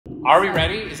Are we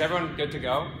ready? Is everyone good to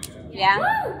go? Yeah?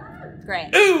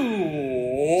 Great.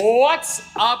 Ooh, what's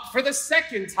up for the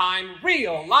second time?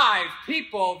 Real live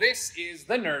people. This is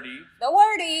The Nerdy. The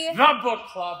Wordy. The Book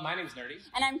Club. My name's Nerdy.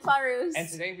 And I'm Clarus. And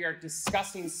today we are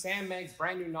discussing Sam Meg's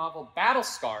brand new novel, Battle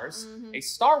Scars, a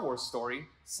Star Wars story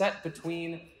set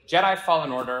between Jedi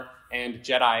Fallen Order and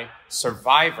Jedi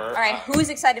Survivor. All right, who's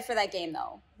excited for that game,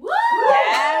 though? Woo!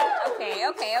 Yeah?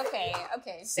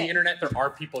 Okay. See, internet, there are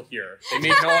people here. They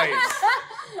made noise.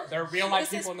 There are real life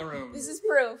people in the room. This is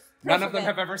proof. None of them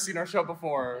have ever seen our show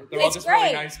before. They're It's all just great.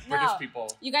 really nice British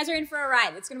people. You guys are in for a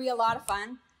ride. It's going to be a lot of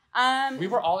fun. We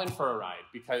were all in for a ride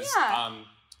because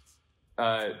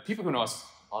people who know us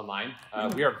online,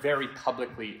 we are very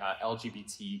publicly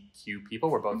LGBTQ people.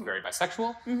 We're both very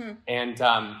bisexual. And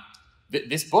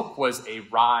this book was a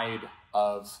ride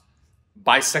of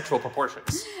bisexual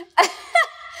proportions.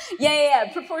 Yeah.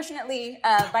 Proportionately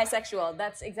bisexual.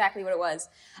 That's exactly what it was.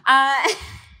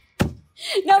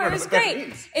 No, it was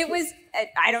great. It was,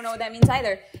 I don't know what that means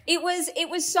either. It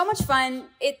was so much fun.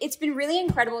 It's been really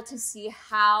incredible to see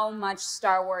how much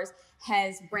Star Wars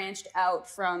has branched out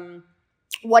from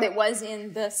what it was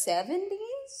in the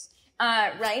 70s,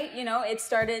 right? You know, it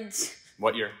started...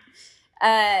 What year?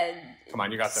 Come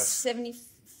on, you got this.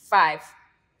 75.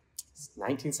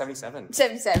 1977.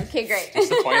 77. Okay, great.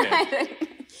 Disappointed.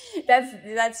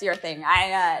 That's your thing.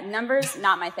 Numbers,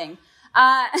 not my thing.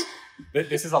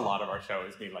 This is a lot of our show,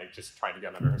 is me like just trying to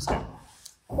get under her skin.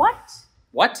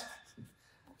 What?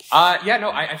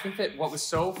 I think that what was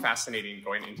so fascinating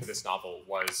going into this novel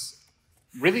was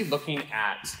really looking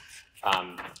at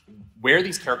where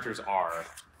these characters are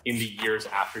in the years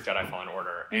after Jedi Fallen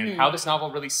Order and how this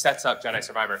novel really sets up Jedi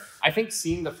Survivor. I think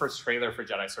seeing the first trailer for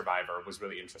Jedi Survivor was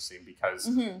really interesting because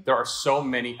there are so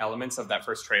many elements of that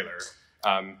first trailer.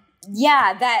 That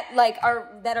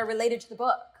are related to the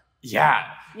book. Yeah.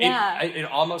 It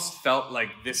almost felt like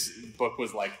this book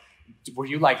was like, were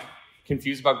you like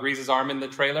confused about Grease's arm in the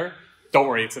trailer? Don't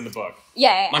worry, it's in the book.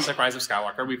 Yeah. Much like Rise of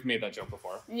Skywalker, we've made that joke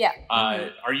before. Yeah.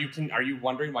 Are you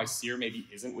wondering why Seer maybe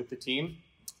isn't with the team?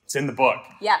 It's in the book.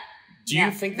 Yeah. Do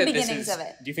you think that this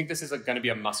is going to be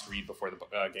a must read before the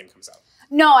game comes out?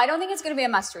 No, I don't think it's going to be a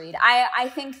must read. I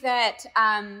think that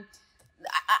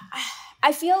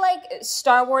I feel like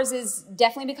Star Wars is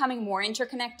definitely becoming more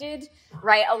interconnected,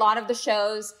 right? A lot of the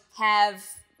shows have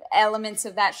elements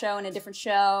of that show in a different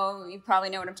show. You probably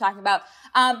know what I'm talking about.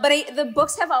 But the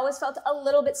books have always felt a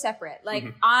little bit separate.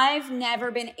 Like I've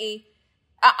never been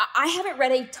I haven't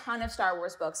read a ton of Star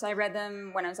Wars books. I read them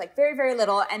when I was like very, very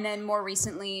little. And then more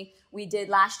recently, we did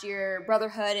last year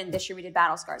Brotherhood, and this year we did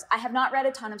Battle Scars. I have not read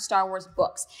a ton of Star Wars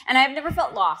books. And I've never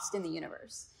felt lost in the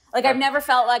universe. Like, I've never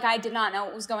felt like I did not know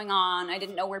what was going on. I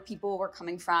didn't know where people were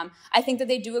coming from. I think that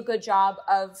they do a good job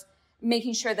of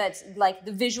making sure that, like,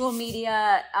 the visual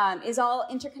media is all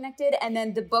interconnected, and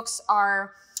then the books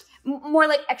are more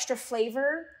like extra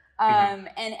flavor,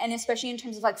 and especially in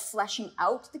terms of, like, fleshing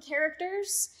out the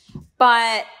characters.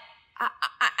 But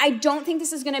I don't think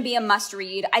this is going to be a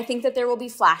must-read. I think that there will be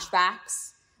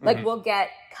flashbacks. Like, we'll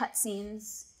get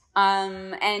cutscenes,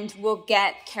 and we'll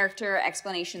get character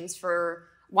explanations for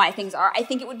why things are. I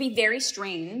think it would be very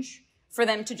strange for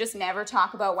them to just never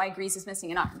talk about why Grease is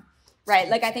missing an arm, right?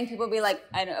 Like, I think people would be like,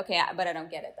 but I don't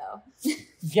get it, though.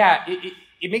 Yeah,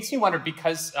 it makes me wonder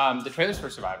because the trailers for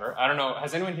Survivor, I don't know,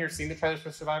 has anyone here seen the trailers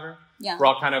for Survivor? Yeah. We're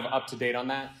all kind of up to date on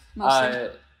that. Mostly.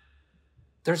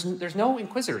 There's no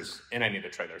Inquisitors in any of the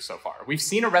trailers so far. We've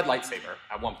seen a red lightsaber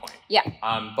at one point. Yeah.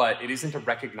 But it isn't a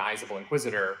recognizable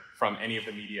Inquisitor from any of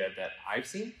the media that I've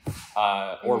seen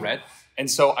or read. And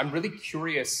so I'm really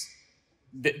curious.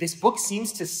 This book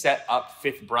seems to set up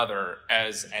Fifth Brother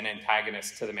as an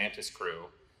antagonist to the Mantis crew.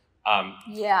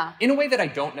 In a way that I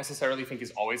don't necessarily think is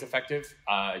always effective,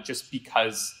 just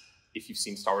because if you've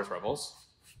seen Star Wars Rebels,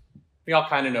 we all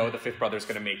kind of know the Fifth Brother's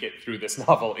going to make it through this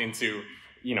novel into...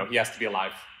 he has to be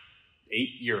alive 8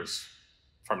 years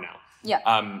from now. Yeah.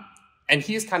 And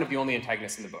he is kind of the only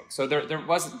antagonist in the book. So there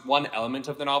was one element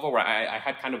of the novel where I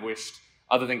had kind of wished,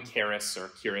 other than Karis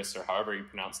or however you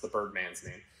pronounce the Birdman's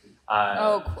name.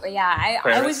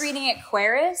 I was reading it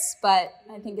Queris, but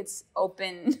I think it's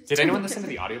open. Did anyone listen to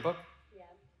the audiobook?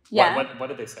 Yeah. What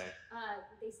did they say?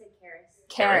 They said Karis.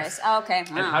 Karis. Oh, okay. And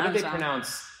how did they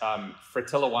pronounce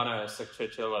Fritillawana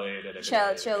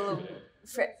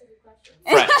Fret.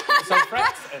 So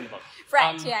Fret and the book.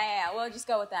 Fret, yeah. We'll just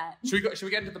go with that. Should we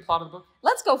get into the plot of the book?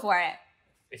 Let's go for it.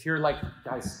 If you're like,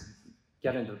 guys,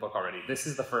 get into the book already. This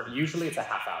is the first, usually it's a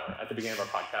half hour at the beginning of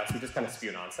our podcast. We just kind of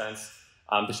spew nonsense.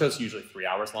 The show's usually 3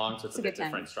 hours long, so it's a bit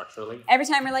different structurally. Every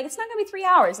time we're like, it's not going to be 3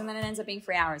 hours, and then it ends up being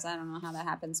 3 hours. I don't know how that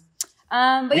happens.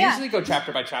 But we yeah. usually go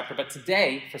chapter by chapter, but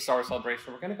today, for Star Wars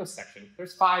Celebration, we're going to go section.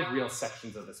 There's 5 real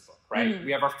sections of this book, right?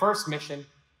 We have our first mission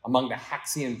among the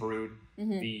Haxian brood,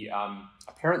 the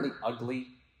apparently ugly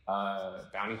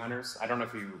bounty hunters. I don't know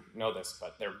if you know this,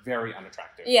 but they're very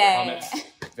unattractive. Their helmet's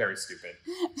very stupid.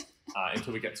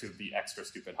 Until we get to the extra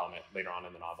stupid helmet later on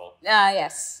in the novel.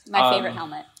 Yes, my favorite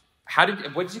helmet.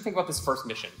 What did you think about this first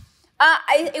mission?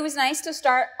 It was nice to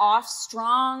start off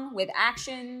strong with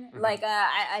action. Like,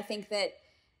 I think that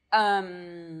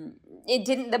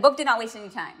the book did not waste any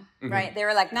time, right? They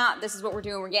were like, nah, this is what we're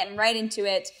doing. We're getting right into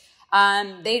it.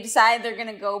 They decide they're going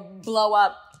to go blow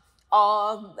up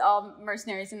all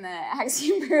mercenaries in the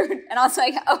Haxian brood. And I was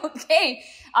like, okay,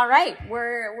 all right,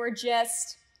 we're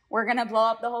going to blow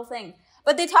up the whole thing.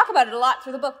 But they talk about it a lot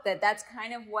through the book, that's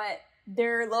kind of what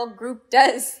their little group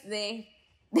does. They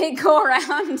go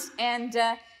around and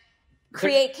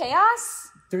create chaos.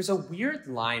 There's a weird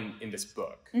line in this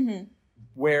book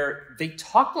where they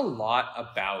talk a lot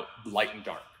about light and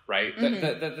dark, right?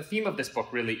 The theme of this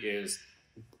book really is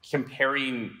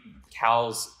comparing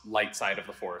Cal's light side of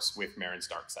the Force with Marin's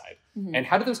dark side. And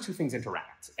how do those two things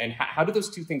interact? And how do those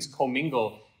two things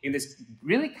commingle in this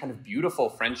really kind of beautiful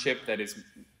friendship that is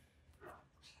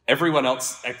everyone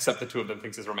else except the two of them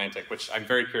thinks is romantic, which I'm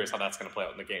very curious how that's going to play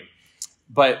out in the game.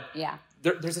 But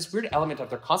there's this weird element of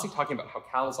they're constantly talking about how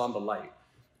Cal is on the light.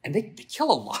 And they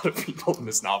kill a lot of people in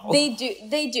this novel. They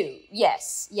do.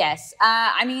 Yes.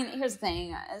 I mean, here's the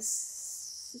thing.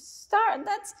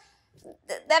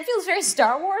 That feels very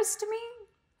Star Wars to me.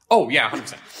 Oh, yeah,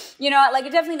 100%. You know, like,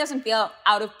 it definitely doesn't feel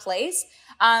out of place.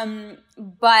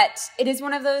 But it is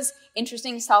one of those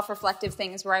interesting self-reflective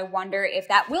things where I wonder if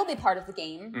that will be part of the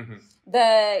game.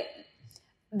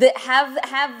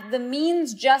 Have the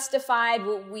means justified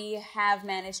what we have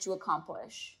managed to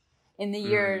accomplish in the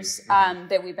years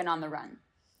that we've been on the run?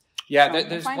 Yeah,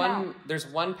 so there's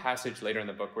one passage later in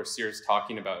the book where Seer's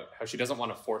talking about how she doesn't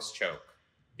want to force choke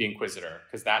the Inquisitor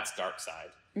because that's dark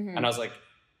side. And I was like,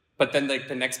 but then like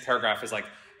the next paragraph is like,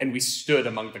 and we stood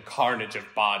among the carnage of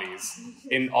bodies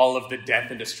in all of the death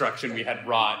and destruction we had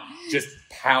wrought, just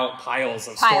piles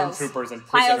of stormtroopers and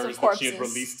prisoners that she had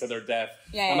released to their death.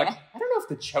 I'm like, I don't know if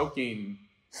the choking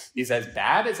is as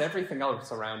bad as everything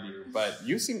else around you, but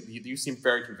you seem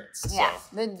very convinced. Yeah,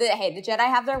 So. The Jedi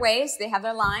have their ways, they have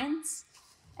their lines,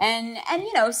 and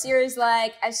you know, Seer is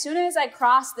like, as soon as I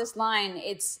cross this line,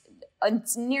 it's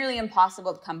nearly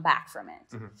impossible to come back from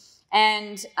it.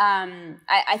 And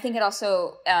I think it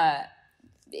also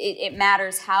it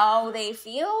matters how they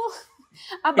feel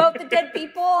about the dead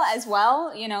people as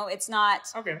well. You know, it's not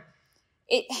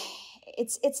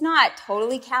it's not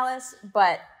totally callous,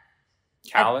 but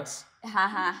Callous?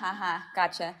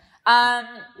 Gotcha.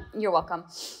 You're welcome.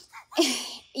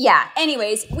 Yeah.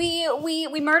 Anyways,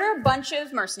 we murder a bunch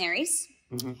of mercenaries,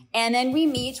 and then we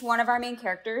meet one of our main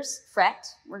characters, Fret.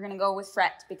 We're gonna go with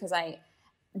Fret because I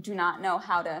do not know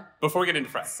how to. Before we get into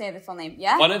Fret, say the full name.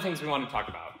 Yeah. One of the things we want to talk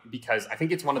about, because I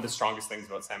think it's one of the strongest things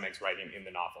about Sam Meg's writing in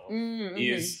the novel,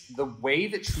 is the way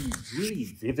that she really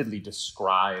vividly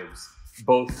describes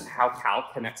both how Cal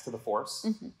connects to the Force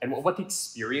and what the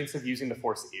experience of using the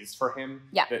Force is for him.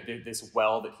 Yeah. This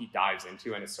well that he dives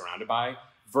into and is surrounded by,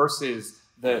 versus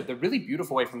the really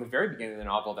beautiful way from the very beginning of the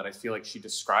novel that I feel like she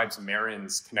describes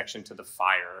Marin's connection to the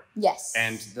fire. Yes.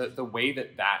 And the way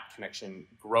that connection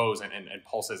grows and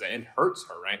pulses and hurts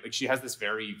her, right? Like she has this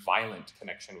very violent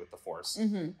connection with the Force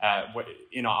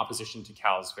in opposition to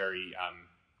Cal's very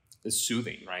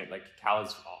soothing, right? Like Cal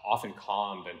is often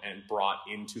calmed and brought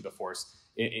into the Force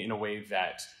in a way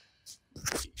that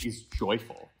is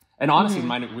joyful. And honestly,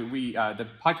 the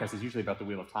podcast is usually about the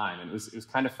Wheel of Time, and it was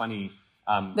kind of funny.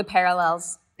 The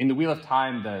parallels. In the Wheel of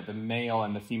Time, the male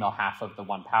and the female half of the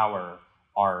one power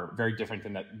are very different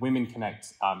in that women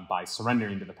connect by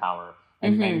surrendering to the power,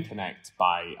 and men connect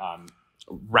by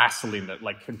wrestling,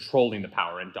 controlling the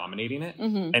power and dominating it.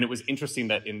 And it was interesting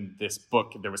that in this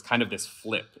book, there was kind of this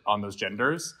flip on those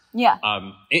genders. Yeah.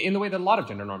 In the way that a lot of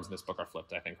gender norms in this book are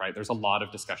flipped, I think, right? There's a lot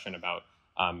of discussion about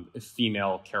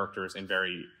female characters in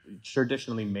very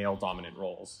traditionally male-dominant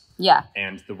roles. Yeah.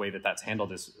 And the way that that's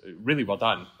handled is really well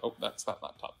done. Oh, that's that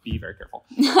laptop. Be very careful.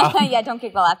 Yeah, don't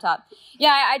kick the laptop.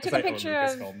 Yeah, I took a picture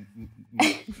of...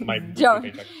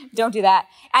 Don't do that.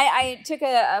 I took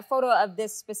a photo of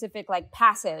this specific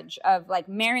passage of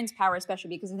Marin's power, especially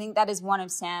because I think that is one of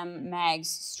Sam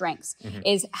Meg's strengths,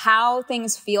 is how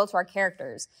things feel to our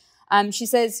characters. She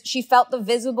says she felt the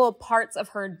visible parts of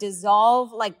her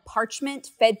dissolve like parchment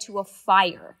fed to a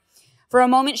fire. For a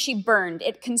moment, she burned.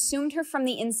 It consumed her from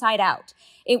the inside out.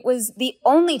 It was the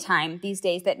only time these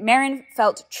days that Marin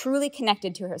felt truly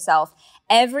connected to herself,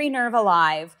 every nerve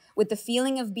alive, with the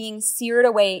feeling of being seared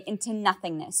away into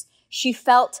nothingness. She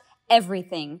felt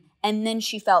everything, and then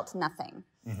she felt nothing.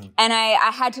 Mm-hmm. And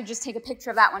I had to just take a picture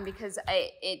of that one because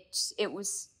it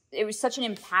was such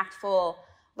an impactful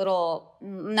little,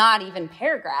 not even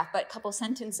paragraph, but couple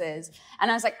sentences. And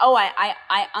I was like, oh,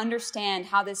 I understand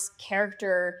how this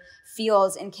character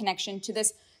feels in connection to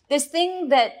this thing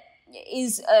that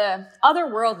is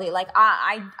otherworldly. Like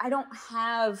I don't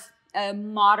have a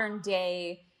modern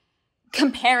day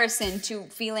comparison to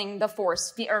feeling the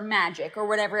Force or magic or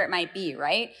whatever it might be,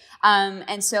 right?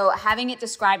 And so having it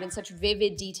described in such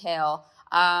vivid detail,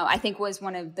 I think was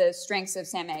one of the strengths of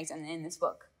Sam Maggs in this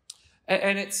book.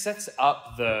 And it sets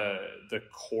up the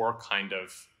core kind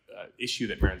of issue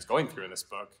that Marin's going through in this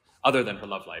book, other than her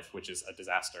love life, which is a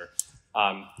disaster.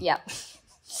 Yeah.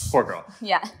 Poor girl.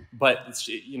 Yeah. But,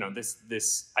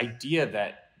 this idea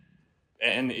that,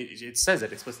 and it says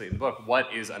it explicitly in the book,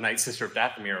 what is a Night Sister of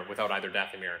Dathomir without either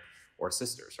Dathomir or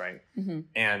sisters, right? Mm-hmm.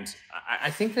 And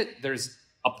I think that there's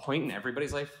a point in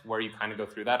everybody's life where you kind of go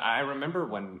through that. I remember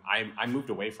when I moved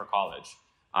away for college,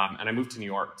 and I moved to New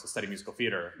York to study musical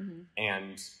theater, mm-hmm.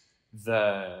 and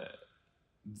the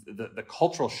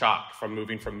cultural shock from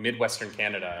moving from Midwestern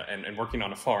Canada and working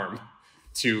on a farm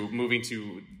to moving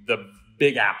to the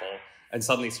Big Apple and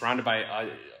suddenly surrounded by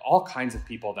all kinds of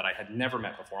people that I had never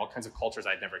met before, all kinds of cultures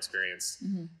I'd never experienced,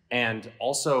 mm-hmm. and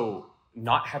also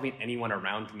not having anyone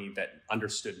around me that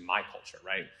understood my culture,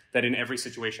 right? That in every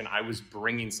situation I was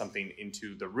bringing something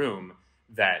into the room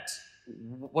that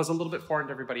was a little bit foreign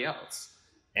to everybody else.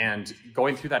 And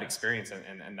going through that experience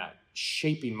and that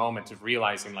shaping moment of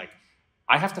realizing, like,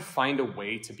 I have to find a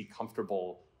way to be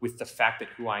comfortable with the fact that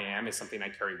who I am is something I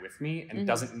carry with me and mm-hmm.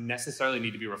 doesn't necessarily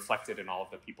need to be reflected in all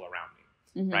of the people around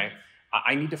me, mm-hmm. right?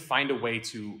 I need to find a way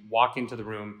to walk into the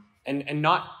room and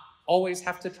not always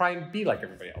have to try and be like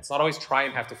everybody else, not always try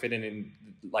and have to fit in and,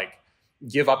 like,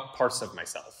 give up parts of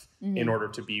myself mm-hmm. in order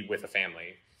to be with a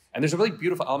family. And there's a really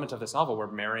beautiful element of this novel where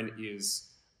Marin is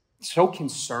so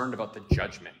concerned about the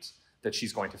judgment that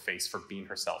she's going to face for being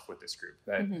herself with this group,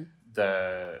 that mm-hmm.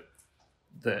 the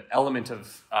element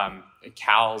of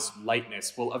Cal's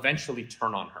lightness will eventually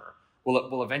turn on her,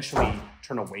 will eventually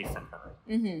turn away from her.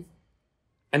 Mm-hmm.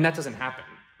 And that doesn't happen,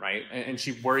 right? And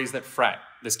she worries that Fret,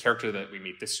 this character that we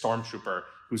meet, this stormtrooper,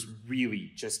 who's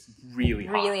really hot.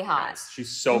 Really hot. Guys. She's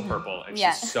so mm-hmm. purple and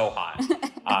she's so hot.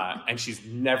 And she's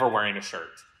never wearing a shirt.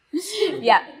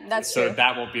 Yeah, that's true. So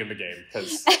that won't be in the game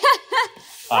because...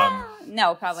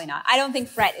 no, probably not. I don't think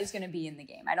Fret is going to be in the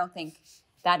game. I don't think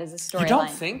that is a storyline. You don't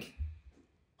think?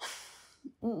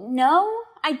 No,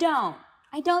 I don't.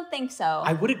 I don't think so.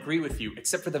 I would agree with you,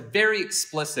 except for the very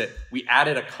explicit, we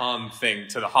added a comm thing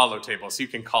to the holo table so you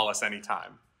can call us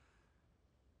anytime.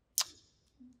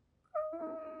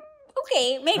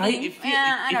 Okay, maybe. Right?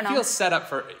 I don't know. It feels set up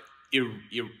for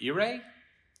Ire?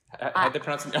 How they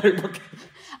pronounce it?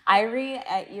 Erie.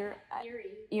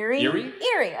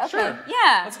 Okay. Sure.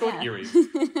 Yeah. Let's go with Erie.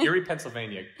 Erie,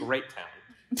 Pennsylvania. Great town.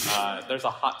 There's a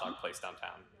hot dog place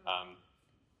downtown.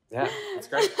 Yeah, that's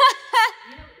great.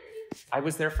 I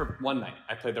was there for one night.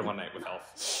 I played there one night with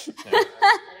Elf. Yeah.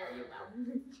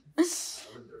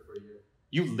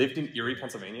 You lived in Erie,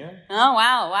 Pennsylvania? Oh,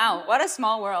 wow. What a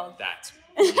small world. That's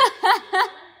weird.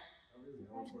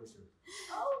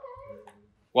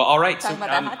 Well, all right. So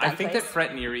I think that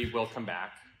Fret and Erie will come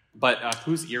back. But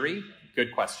who's Erie?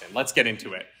 Good question. Let's get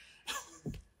into it.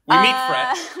 We meet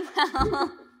Fret,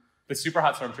 the super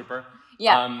hot stormtrooper.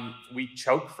 Yeah. We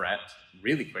choke Fret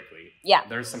really quickly. Yeah.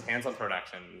 There's some hands-on throat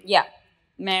action. Yeah.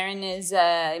 Marin gets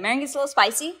a little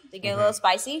spicy. They get mm-hmm. a little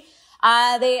spicy.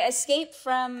 They escape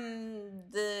from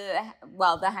the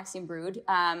Haxian brood.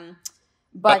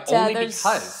 But only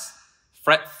because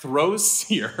Fret throws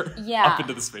Seer up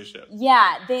into the spaceship.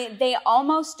 Yeah, they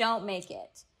almost don't make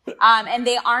it. And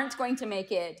they aren't going to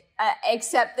make it,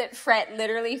 except that Fret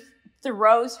literally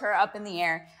throws her up in the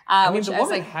air. The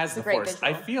woman has the Force.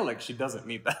 Visual. I feel like she doesn't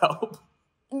need the help.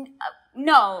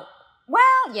 No.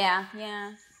 Well, yeah. Who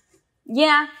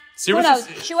knows?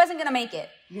 She wasn't going to make it.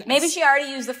 Maybe she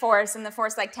already used the Force, and the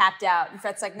Force, like, tapped out, and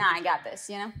Fret's like, nah, I got this,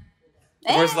 you know?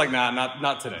 The Force is like, nah,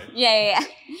 not today. Yeah.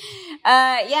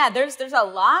 There's a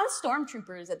lot of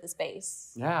stormtroopers at this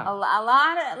base. Yeah. A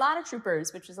lot of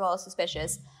troopers, which is a little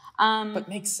suspicious. But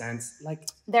makes sense. Like,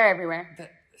 they're everywhere.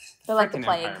 They're like the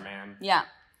plague. Empire, man. Yeah,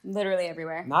 literally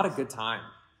everywhere. Not a good time,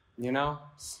 you know?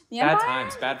 The bad Empire?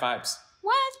 Times, bad vibes.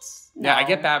 What? No. Yeah, I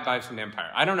get bad vibes from the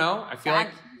Empire. I don't know. I feel like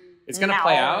it's going to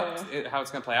play out, how it's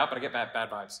going to play out, but I get bad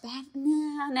vibes.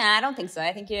 No, I don't think so.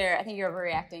 I think you're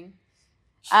overreacting.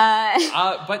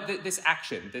 But this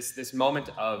action, this moment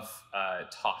of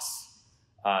toss,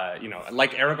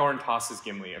 like Aragorn tosses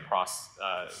Gimli across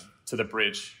to the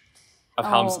bridge of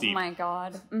Helm's Deep. Oh my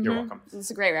God. Mm-hmm. You're welcome. This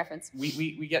is a great reference.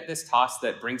 We get this toss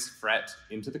that brings Fret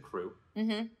into the crew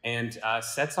and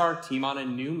sets our team on a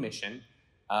new mission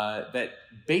that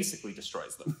basically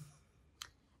destroys them.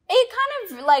 It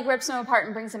kind of like rips them apart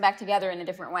and brings them back together in a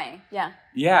different way. Yeah.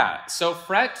 Yeah. So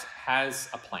Fret has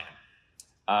a plan.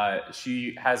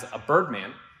 She has a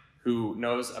birdman who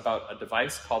knows about a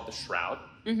device called the Shroud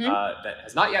that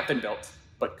has not yet been built,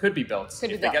 but could be built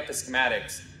if they get the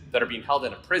schematics that are being held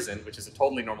in a prison, which is a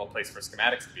totally normal place for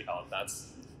schematics to be held.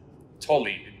 That's it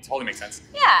totally makes sense.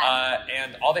 Yeah.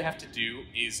 And all they have to do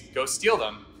is go steal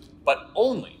them, but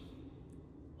only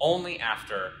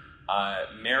after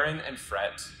Marin and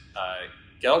Fret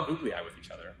get all googly-eyed with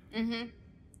each other.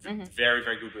 Very,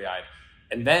 very googly-eyed.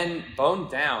 And then bone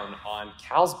down on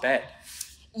Cal's bed.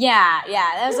 Yeah,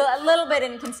 that was a little bit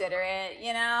inconsiderate,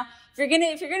 you know. If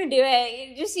you're gonna do it,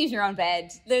 you just use your own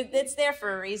bed. It's there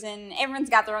for a reason. Everyone's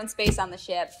got their own space on the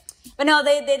ship. But no,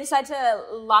 they decide to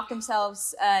lock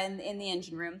themselves in the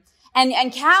engine room.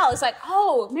 And Cal is like,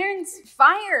 oh, Marin's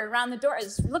fire around the door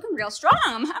is looking real strong.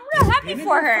 I'm real happy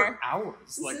for her. For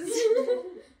hours, like.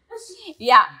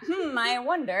 Yeah. I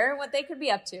wonder what they could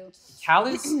be up to.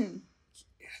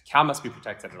 Cal must be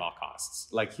protected at all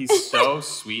costs. Like, he's so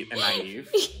sweet and naive.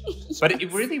 Yes. But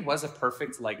it really was a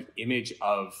perfect, like, image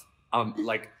of,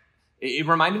 it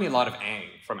reminded me a lot of Aang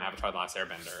from Avatar: The Last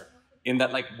Airbender, in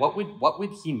that, like, what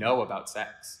would he know about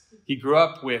sex? He grew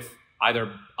up with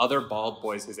either other bald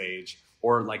boys his age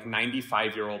or, like,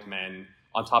 95-year-old men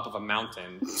on top of a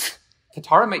mountain.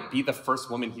 Katara might be the first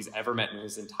woman he's ever met in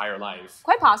his entire life.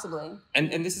 Quite possibly.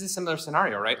 And this is a similar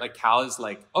scenario, right? Like, Cal is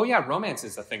like, oh yeah, romance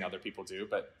is a thing other people do,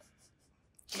 but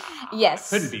yes,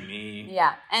 couldn't be me.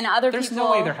 Yeah, and other There's people...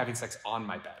 no way they're having sex on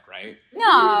my bed, right?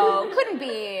 No, couldn't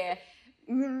be.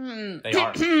 They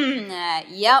are.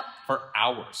 Yep. For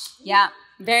hours. Yeah,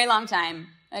 very long time.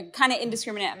 A kind of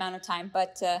indiscriminate amount of time,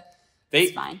 but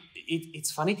it's fine.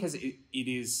 It's funny because it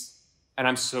is... And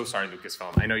I'm so sorry,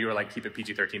 Lucasfilm. I know you were like, keep it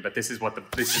PG-13, but this is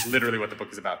literally what the book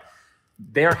is about.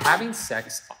 They're having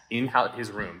sex in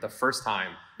his room the first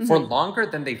time for longer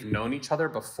than they've known each other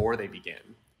before they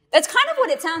begin. That's kind of what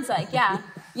it sounds like, yeah.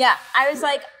 Yeah, I was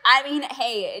like, I mean,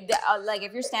 hey, like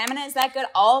if your stamina is that good,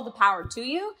 all the power to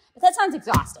you. But that sounds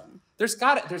exhausting. There's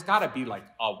gotta be like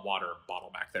a water bottle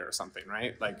back there or something,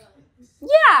 right? Like,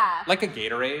 yeah, like a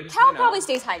Gatorade. Cal probably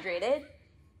stays hydrated.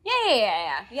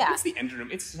 Yeah. It's the engine room.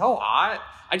 It's so hot.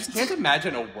 I just can't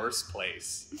imagine a worse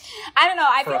place. I don't know.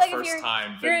 I feel like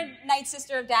if you're a Night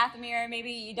Sister of Dathomir,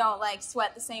 maybe you don't like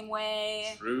sweat the same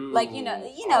way. True. Like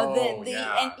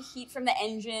the heat from the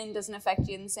engine doesn't affect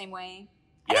you in the same way.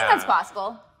 I think that's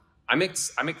possible. I'm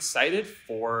excited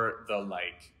for the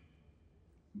like.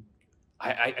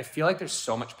 I feel like there's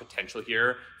so much potential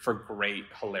here for great,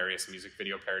 hilarious music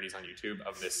video parodies on YouTube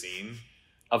of this scene,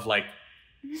 of like.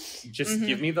 Just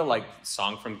give me the like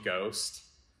song from Ghost,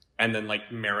 and then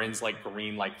like Marin's like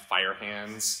green like fire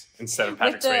hands instead of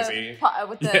Patrick Swayze.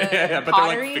 With the but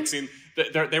pottery? they're like fixing.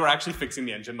 They were actually fixing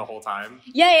the engine the whole time.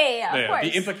 Yeah. Of course.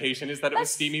 The implication is that it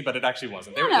was steamy, but it actually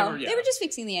wasn't. They were just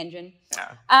fixing the engine.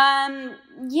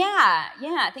 Yeah.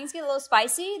 Things get a little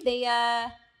spicy.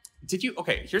 Did you?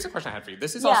 Okay, here's a question I had for you.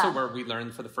 This is also where we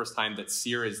learned for the first time that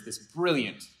Seer is this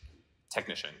brilliant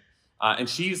technician. And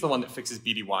she's the one that fixes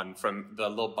BD1 from the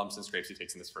little bumps and scrapes he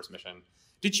takes in this first mission.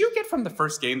 Did you get from the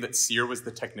first game that Seer was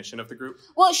the technician of the group?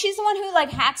 Well, she's the one who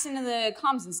like hacks into the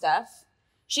comms and stuff.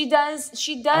 She does.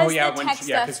 Oh yeah, the tech stuff.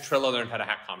 Yeah, because Trillo learned how to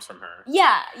hack comms from her.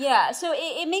 Yeah. So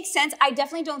it makes sense. I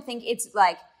definitely don't think it's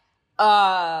like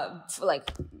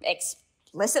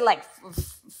explicit, like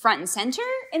front and center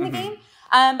in the game.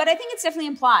 But I think it's definitely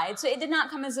implied. So it did not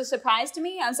come as a surprise to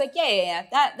me. I was like, yeah.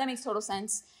 That makes total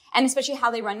sense. And especially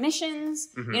how they run missions.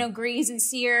 You know, Grease and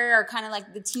Seer are kind of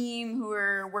like the team who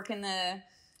are working the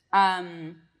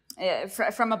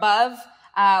from above.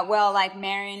 Well, like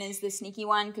Marin is the sneaky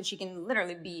one because she can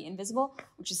literally be invisible,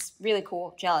 which is really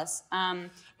cool. Jealous. And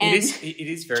it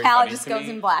is very. Cal funny just to goes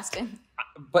me. in blasting.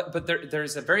 But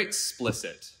there's a very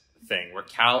explicit thing where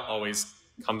Cal always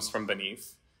comes from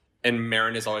beneath. And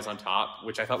Marin is always on top,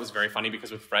 which I thought was very funny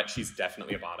because with Fret, she's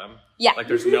definitely a bottom. Yeah. Like,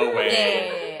 there's no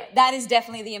way. Yeah. That is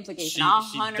definitely the implication.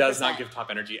 She does not give top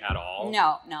energy at all.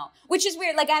 No. Which is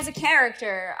weird. Like, as a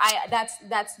character, that's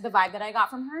the vibe that I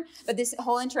got from her. But this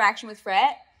whole interaction with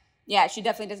Fret, yeah, she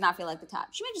definitely does not feel like the top.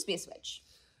 She might just be a switch.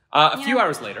 A few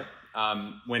hours later,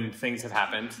 when things have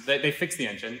happened, they fix the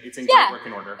engine. It's in great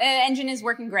working order. Engine is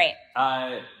working great.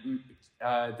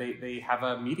 They have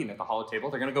a meeting at the holo table.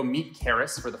 They're going to go meet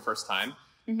Karis for the first time.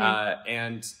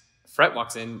 And Fret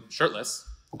walks in shirtless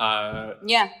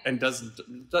And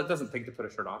doesn't think to put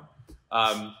a shirt on.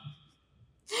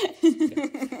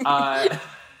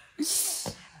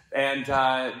 And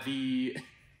I'm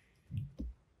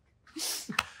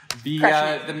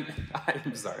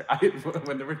sorry.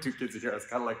 When there were two kids in here, I was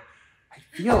kind of like, I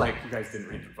feel like you guys didn't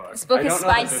read the book. This book I is don't know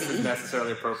spicy. that this is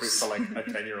necessarily appropriate for like a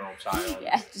 10-year-old child.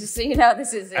 Yeah, just so you know,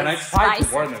 this is And I tried spicy.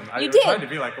 to warn them. I did. tried to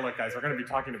be like, look, guys, we're going to be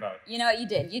talking about. You know what? You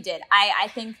did. I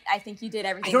think you did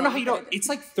everything. I don't know how that you don't. could. It's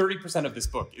like 30% of this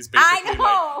book is basically I know.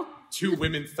 like two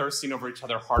women thirsting over each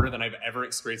other harder than I've ever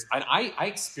experienced. And I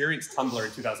experienced Tumblr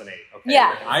in 2008. Okay,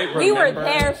 Yeah, like, we were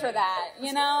there for that.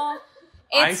 You know.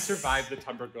 I survived the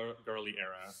Tumblr girly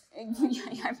era.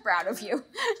 I'm proud of you.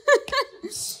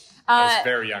 I was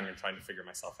very young and trying to figure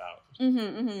myself out.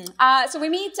 So we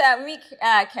meet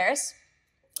Karis,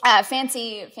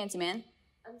 fancy man.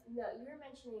 No, you were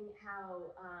mentioning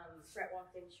how Brett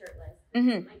walked in shirtless. Mm-hmm.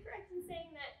 Am I correct in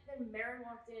saying that then Marin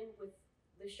walked in with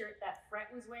the shirt that Brett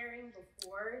was wearing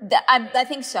before? I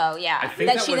think so, yeah. I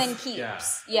think that she was, then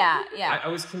keeps. Yeah. I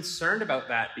was concerned about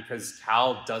that because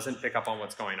Cal doesn't pick up on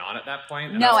what's going on at that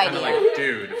point. And No I was idea. Like,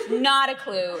 dude. Not a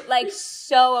clue. Like,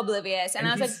 so oblivious. And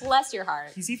I was like, bless your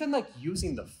heart. He's even like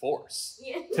using the Force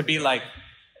Yeah. to be like,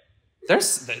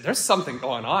 there's something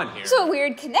going on here. There's a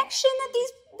weird connection that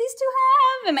these two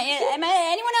have. Am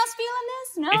I anyone else feeling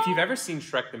this? No. If you've ever seen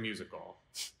Shrek the Musical,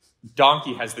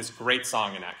 Donkey has this great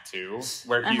song in Act 2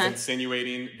 where he's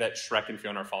insinuating that Shrek and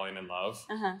Fiona are falling in love.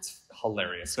 It's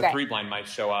hilarious. So Great. 3 blind mice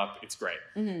show up. It's great.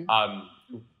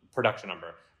 Mm-hmm. Production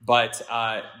number. But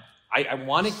I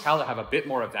wanted Cal to have a bit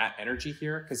more of that energy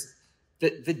here because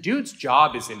the dude's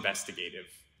job is investigative,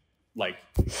 like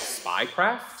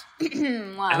spycraft.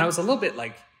 Wow. And I was a little bit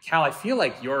like, Cal, I feel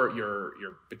like you're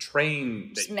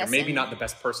betraying that you're maybe missing. not the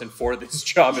best person for this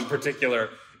job in particular.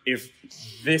 If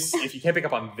you can't pick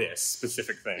up on this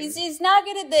specific thing. He's not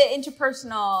good at the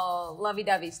interpersonal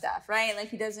lovey-dovey stuff, right? Like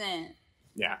he doesn't.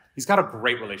 Yeah, he's got a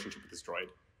great relationship with his droid.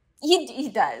 He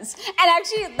does. And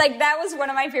actually, like that was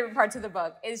one of my favorite parts of the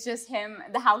book is just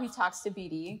how he talks to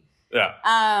BD. Yeah.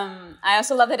 I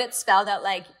also love that it's spelled out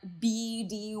like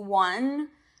BD1.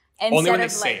 Only when they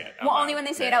say it. Well, only when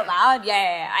they say it out loud.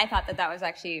 Yeah. I thought that was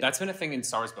actually. That's been a thing in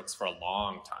Star Wars books for a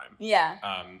long time. Yeah.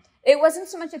 It wasn't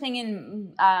so much a thing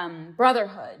in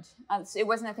Brotherhood. It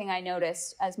wasn't a thing I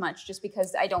noticed as much, just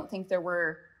because I don't think there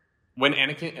were. When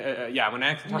Anakin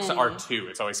talks to R2,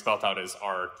 it's always spelled out as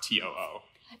RTOO.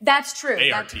 That's true.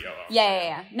 ARTOO.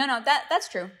 Yeah. No, that's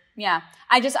true. Yeah.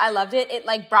 I loved it. It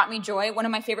like brought me joy. One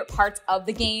of my favorite parts of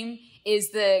the game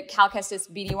is the Cal Kestis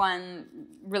BD1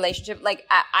 relationship. Like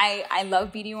I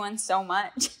love BD1 so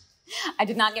much. I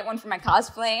did not get one for my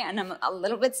cosplay, and I'm a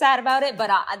little bit sad about it, but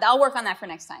I'll work on that for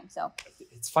next time. So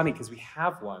it's funny because we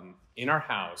have one in our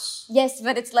house. Yes,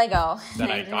 but it's Lego. That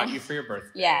I got you for your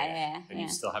birthday. Yeah. And you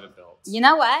still haven't built. You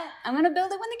know what? I'm gonna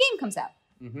build it when the game comes out.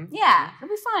 Mm-hmm. Yeah, it'll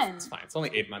be fun. It's fine. It's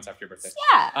only 8 months after your birthday.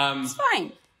 Yeah, it's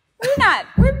fine. We're not.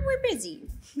 We're busy.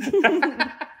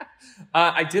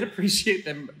 I did appreciate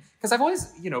them because I've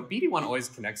always, BD1 always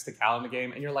connects to Cal in the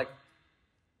game, and you're like,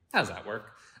 how does that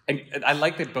work? And I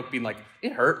like the book being like,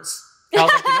 it hurts.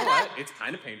 Cal's like, you know what? It's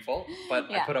kind of painful, but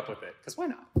I put up with it because why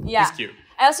not? Yeah, he's cute.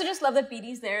 I also just love that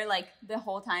BD's there like the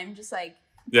whole time, just like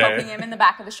poking him in the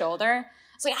back of the shoulder.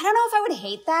 It's like I don't know if I would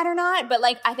hate that or not, but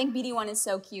like I think BD1 is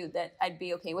so cute that I'd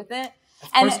be okay with it.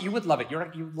 Of course, you would love it.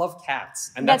 You love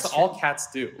cats, and that's all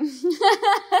cats do.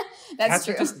 That's cats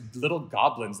true. are just little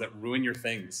goblins that ruin your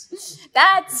things.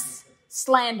 That's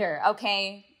slander,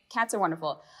 okay? Cats are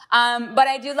wonderful. But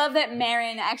I do love that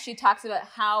Marin actually talks about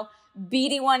how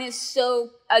BD1 is so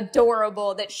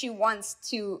adorable that she wants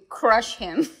to crush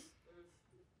him.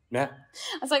 Yeah.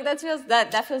 I was like, that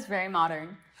feels very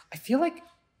modern. I feel like,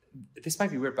 this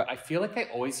might be weird, but I feel like I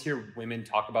always hear women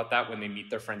talk about that when they meet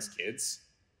their friends' kids.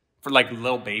 For like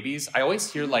little babies, I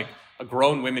always hear like a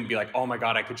grown women be like, "Oh my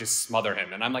god, I could just smother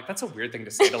him," and I'm like, "That's a weird thing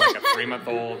to say to like a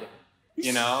 3-month-old,"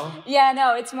 you know? Yeah,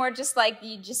 no, it's more just like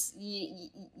you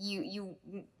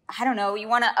I don't know, you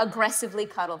want to aggressively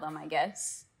cuddle them, I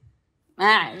guess.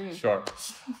 Sure.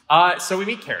 So we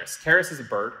meet Karis. Karis is a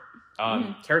bird.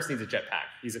 Karis needs a jetpack.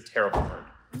 He's a terrible bird.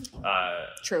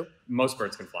 True. Most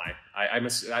birds can fly.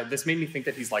 This made me think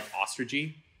that he's like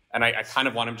ostrichy. And I kind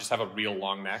of want him to just have a real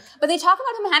long neck. But they talk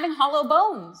about him having hollow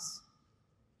bones.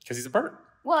 Because he's a bird.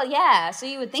 Well, yeah, so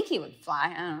you would think he would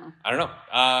fly. I don't know.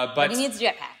 But he needs a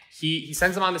jetpack. He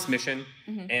sends them on this mission,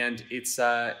 and it's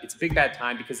a big bad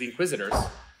time because the Inquisitors,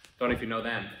 don't know if you know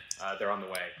them, they're on the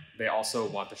way. They also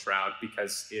want the Shroud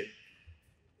because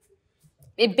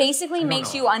it basically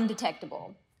makes you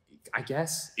undetectable. I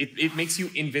guess it makes you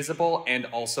invisible and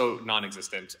also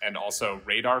non-existent and also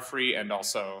radar free and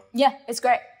also it's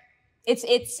great.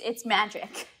 It's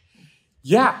magic.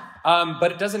 Yeah,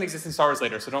 but it doesn't exist in Star Wars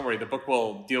later, so don't worry. The book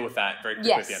will deal with that very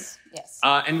quickly at the end. Yes.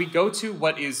 And we go to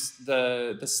what is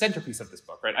the centerpiece of this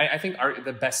book, right? I think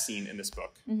the best scene in this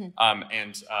book,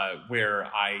 and where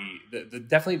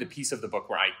definitely the piece of the book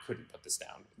where I couldn't put this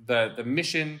down. The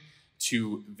mission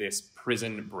to this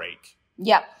prison break.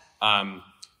 Yep.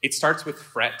 It starts with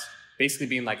Fret basically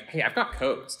being like, "Hey, I've got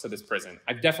codes to this prison.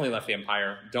 I've definitely left the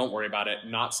Empire. Don't worry about it.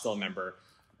 Not still a member."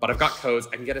 But I've got codes.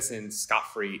 I can get us in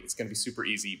scot-free. It's going to be super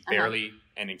easy, barely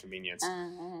an inconvenience.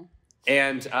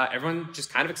 And everyone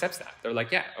just kind of accepts that. They're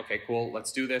like, yeah, okay, cool,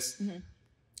 let's do this.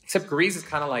 Except Grease is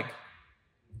kind of like,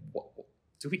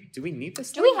 do we need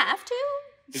this? Do we have to?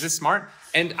 Is this smart?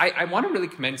 And I want to really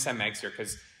commend Sam Maggs here,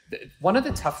 because one of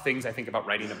the tough things I think about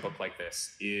writing a book like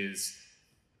this is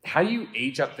how do you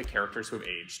age up the characters who have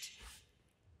aged?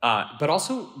 But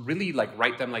also really like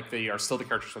write them like they are still the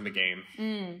characters from the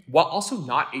game, while also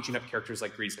not aging up characters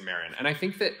like Grease and Marin. And I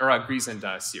think that, or Grease and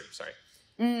Seer, sorry.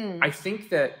 I think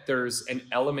that there's an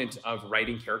element of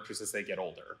writing characters as they get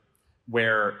older,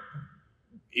 where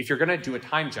if you're going to do a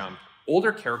time jump,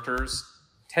 older characters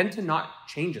tend to not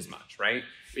change as much, right?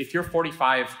 If you're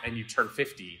 45 and you turn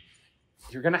 50,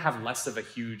 you're going to have less of a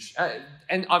huge,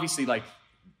 and obviously like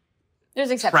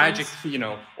there's exceptions. Tragic,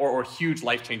 or huge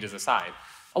life changes aside.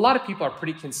 A lot of people are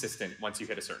pretty consistent once you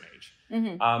hit a certain age.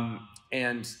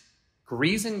 And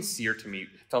Grease and Seer, to me,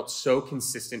 felt so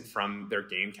consistent from their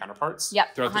game counterparts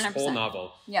throughout 100%. This whole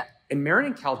novel. And Marin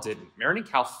and Cal didn't. Marin and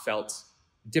Cal felt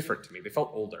different to me. They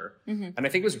felt older. And I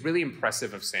think it was really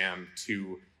impressive of Sam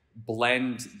to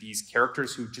blend these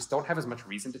characters who just don't have as much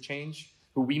reason to change,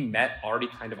 who we met already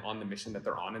kind of on the mission that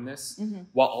they're on in this,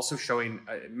 while also showing,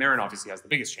 Marin obviously has the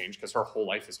biggest change because her whole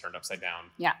life is turned upside down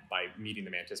by meeting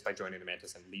the Mantis, by joining the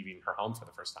Mantis and leaving her home for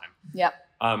the first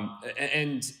time.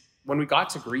 And when we got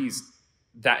to Grease,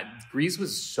 Grease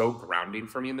was so grounding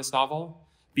for me in this novel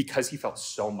because he felt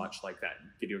so much like that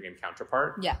video game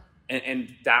counterpart.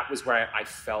 And that was where I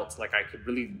felt like I could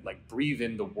really like breathe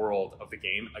in the world of the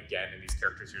game again in these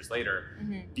characters years later,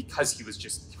 because he was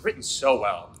just written so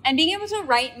well. And being able to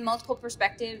write in multiple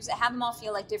perspectives, have them all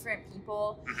feel like different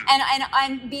people,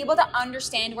 and be able to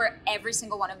understand where every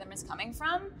single one of them is coming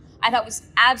from, I thought was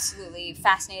absolutely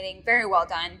fascinating, very well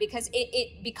done, because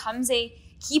it becomes a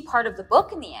key part of the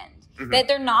book in the end, that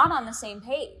they're not on the same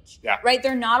page, right?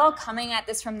 They're not all coming at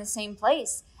this from the same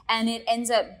place. And it ends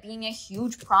up being a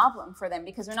huge problem for them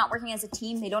because they're not working as a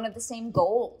team. They don't have the same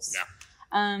goals.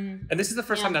 And this is the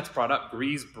first time that's brought up.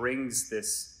 Grease brings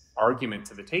this argument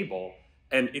to the table,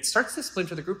 and it starts to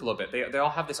splinter the group a little bit. They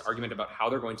all have this argument about how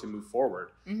they're going to move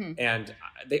forward. And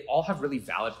they all have really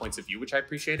valid points of view, which I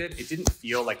appreciated. It didn't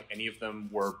feel like any of them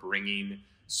were bringing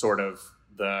sort of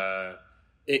the...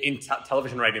 In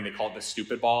television writing, they call it the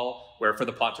stupid ball, where for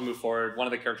the plot to move forward, one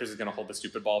of the characters is going to hold the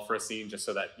stupid ball for a scene just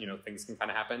so that, things can kind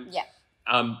of happen.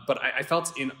 But I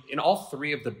felt in all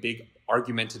three of the big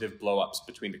argumentative blow-ups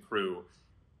between the crew,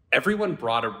 everyone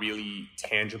brought a really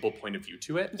tangible point of view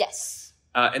to it.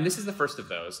 And this is the first of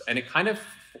those. And it kind of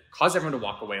caused everyone to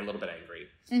walk away a little bit angry.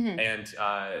 And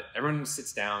everyone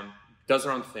sits down, does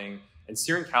their own thing. And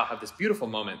Seer and Cal have this beautiful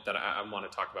moment that I want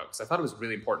to talk about because I thought it was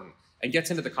really important. And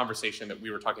gets into the conversation that we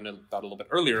were talking about a little bit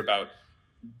earlier about,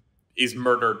 is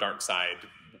murder dark side?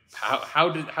 How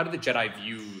do the Jedi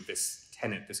view this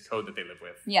tenet, this code that they live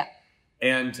with?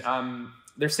 And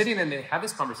they're sitting and they have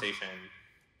this conversation,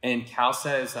 and Cal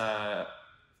says,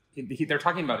 they're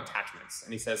talking about attachments,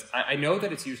 and he says, I know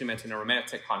that it's usually meant in a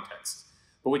romantic context,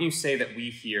 but when you say that we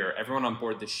here, everyone on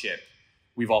board the ship,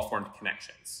 we've all formed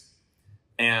connections.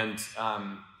 And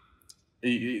I'm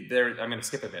going to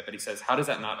skip a bit, but he says, how does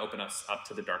that not open us up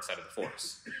to the dark side of the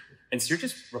Force? And Seer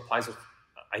just replies with,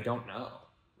 I don't know,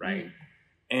 right?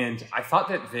 And I thought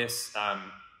that this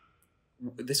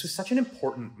was such an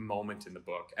important moment in the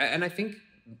book. And I think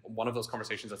one of those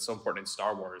conversations that's so important in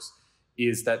Star Wars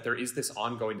is that there is this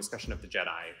ongoing discussion of the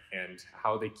Jedi and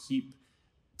how they keep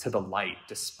to the light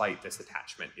despite this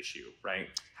attachment issue, right?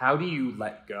 How do you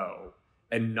let go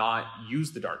and not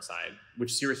use the dark side,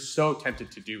 which Seer is so tempted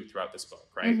to do throughout this book,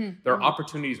 right? There are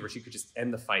opportunities where she could just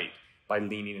end the fight by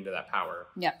leaning into that power.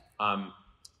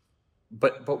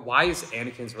 But why is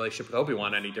Anakin's relationship with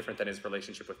Obi-Wan any different than his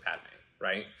relationship with Padme,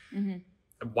 right?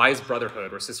 Why is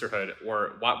brotherhood or sisterhood,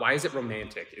 or why is it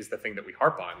romantic is the thing that we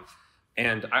harp on.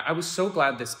 And I was so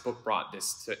glad this book brought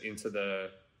this into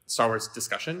the Star Wars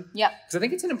discussion. Because I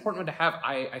think it's an important one to have.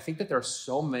 I think that there are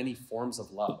so many forms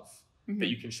of love that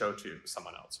you can show to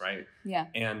someone else, right?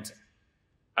 And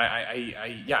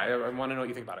I want to know what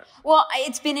you think about it. Well,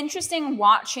 it's been interesting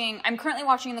watching. I'm currently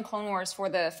watching the Clone Wars for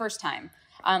the first time.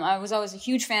 I was always a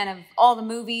huge fan of all the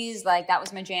movies. Like, that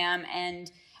was my jam.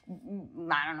 And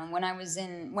I don't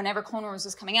know, whenever Clone Wars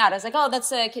was coming out, I was like, oh,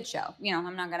 that's a kid's show. You know,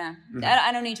 I'm not gonna,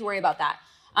 I don't need to worry about that.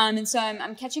 And so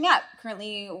I'm catching up,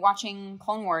 currently watching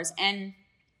Clone Wars. And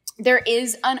there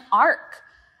is an arc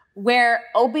where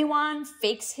Obi-Wan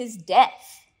fakes his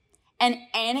death. And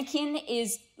Anakin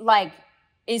is like,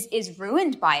 is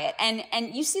ruined by it.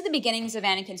 And you see the beginnings of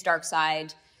Anakin's dark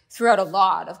side throughout a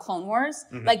lot of Clone Wars.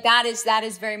 Like, that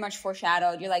is very much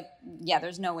foreshadowed. You're like, yeah,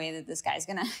 there's no way that this guy's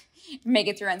gonna make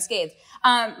it through unscathed.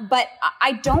 But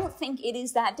I don't think it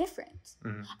is that different.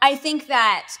 I think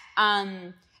that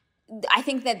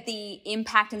the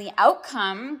impact and the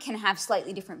outcome can have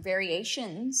slightly different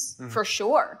variations, for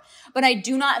sure. But I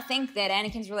do not think that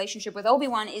Anakin's relationship with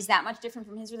Obi-Wan is that much different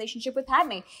from his relationship with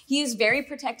Padme. He is very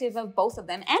protective of both of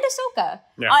them, and Ahsoka.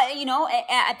 Yeah. You know,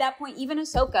 at that point, even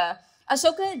Ahsoka,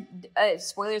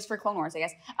 spoilers for Clone Wars, I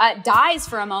guess, dies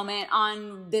for a moment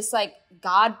on this, like,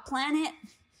 god planet.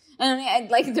 And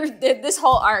like, there's this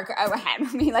whole arc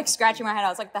had me like scratching my head. I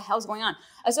was like, the hell's going on?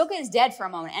 Ahsoka is dead for a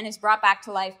moment and is brought back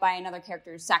to life by another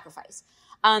character's sacrifice.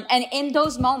 And in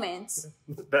those moments,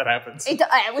 that happens.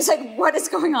 I was like, what is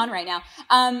going on right now?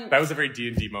 That was a very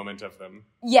D&D moment of them.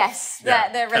 Yes,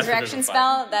 the resurrection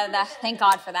spell. Thank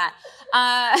God for that.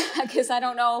 Because I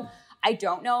don't know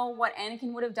what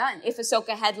Anakin would have done if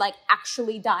Ahsoka had like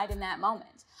actually died in that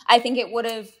moment. I think it would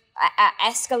have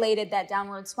escalated that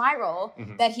downward spiral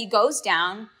that he goes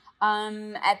down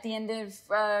at the end of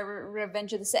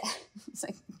Revenge of the Sith. It's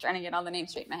like trying to get all the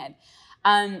names straight in my head.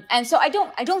 And so I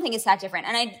don't think it's that different.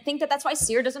 And I think that that's why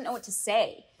Seer doesn't know what to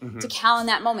say to Cal in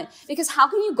that moment. Because how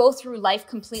can you go through life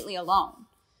completely alone?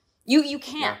 You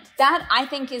can't. Yeah. That, I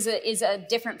think, is a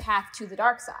different path to the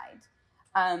dark side.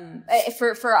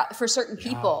 For certain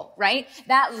people, right?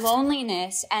 That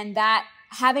loneliness and that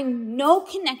having no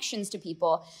connections to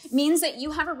people means that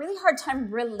you have a really hard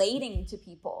time relating to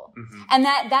people. And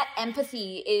that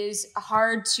empathy is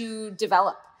hard to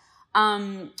develop.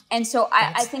 And so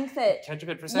I think that... Can I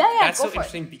jump in for a second? Yeah, that's so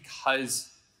interesting because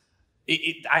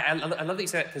I love that you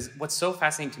said that, because what's so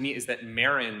fascinating to me is that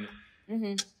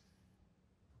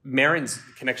Marin's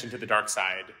connection to the dark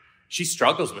side, she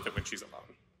struggles with it when she's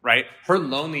alone, right? Her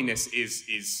loneliness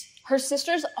is... Her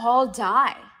sisters all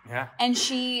die. Yeah. And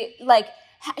she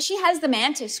has the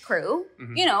Mantis crew,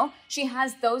 you know, she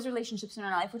has those relationships in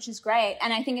her life, which is great.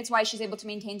 And I think it's why she's able to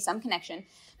maintain some connection.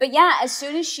 But yeah, as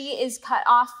soon as she is cut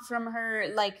off from her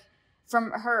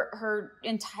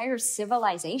entire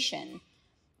civilization,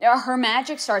 her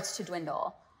magic starts to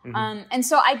dwindle. And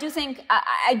so I do think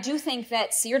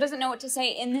that Seer doesn't know what to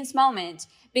say in this moment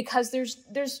because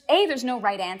there's no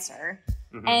right answer.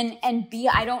 And B,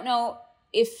 I don't know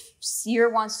if Seer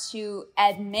wants to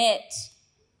admit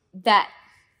that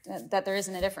there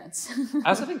isn't a difference. I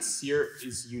also think Seer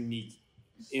is unique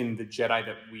in the Jedi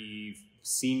that we've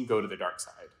seen go to the dark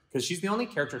side. Because she's the only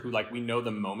character who, like, we know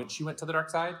the moment she went to the dark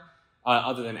side,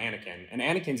 other than Anakin. And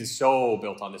Anakin's is so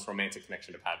built on this romantic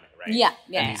connection to Padme, right? Yeah.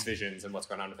 And these visions and what's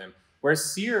going on with him.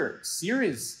 Whereas Seer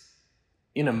is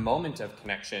in a moment of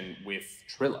connection with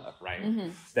Trilla,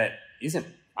 right? That isn't,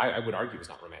 I would argue, is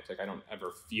not romantic. I don't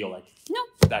ever feel like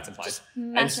that's implied.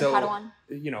 And so, Padawan.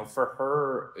 You know, for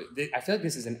her, I feel like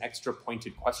this is an extra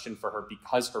pointed question for her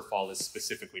because her fall is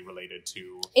specifically related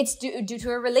to... It's due to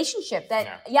a relationship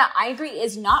that, I agree,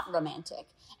 is not romantic.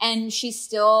 And she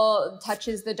still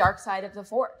touches the dark side of the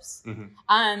Force.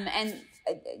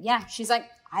 She's like,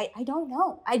 I don't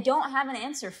know. I don't have an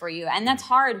answer for you. And that's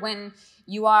hard when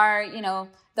you are, you know,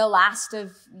 the last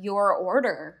of your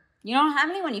order. You don't have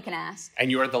anyone you can ask.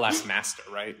 And you are the last master,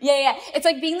 right? Yeah. It's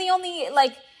like being the only,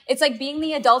 it's like being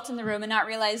the adult in the room and not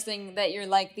realizing that you're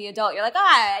like the adult. You're like,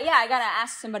 I gotta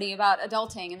ask somebody about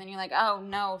adulting. And then you're like, oh,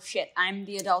 no, shit, I'm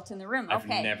the adult in the room.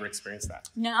 Okay. I've never experienced that.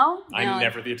 No? I'm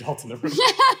never the adult in the room.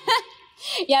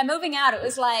 Yeah, moving out, it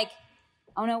was like,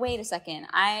 oh, no, wait a second.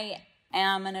 I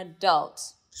am an adult.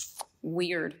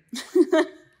 Weird.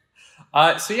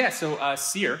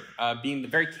 Seer, being the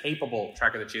very capable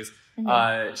tracker that she is,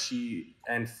 she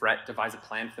and Fret devise a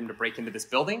plan for them to break into this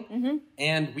building,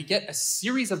 and we get a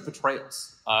series of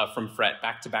betrayals from Fret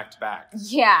back to back to back.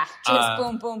 Yeah, just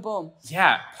boom, boom, boom.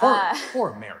 Yeah,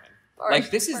 poor Marin.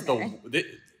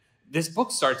 This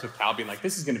book starts with Cal being like,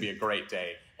 "This is going to be a great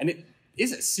day," and it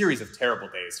is a series of terrible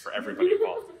days for everybody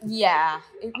involved. Yeah,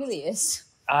 it really is.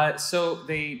 So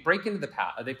they break into the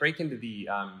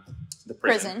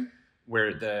prison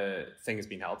where the thing is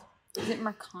being held. Is it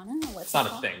Mercana? What's It's not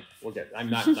called? a thing. We'll get. I'm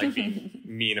not like being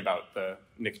mean about the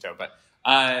Nikto, but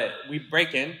we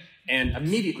break in, and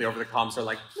immediately over the comms are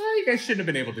like, "No, you guys shouldn't have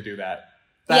been able to do that."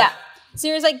 Yeah.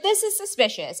 Sierra's like, this is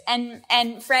suspicious,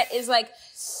 and Fret is like,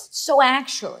 so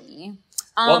actually.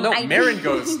 Well, no, Marin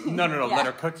goes, no, Yeah. let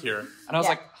her cook here, and I was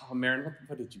like, oh, Marin,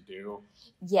 what did you do?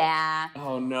 Yeah.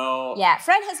 Oh no. Yeah.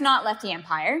 Fret has not left the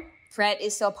Empire. Fret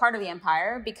is still part of the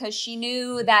Empire because she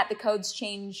knew that the codes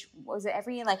change. What was it,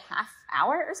 every like half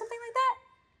hour or something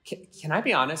like that? Can I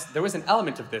be honest? There was an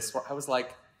element of this where I was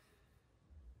like,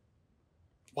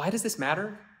 why does this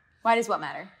matter? Why does what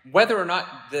matter? Whether or not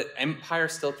the Empire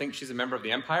still thinks she's a member of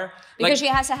the Empire. Because she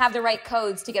has to have the right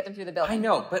codes to get them through the building. I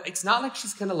know, but it's not like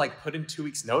she's gonna like put in 2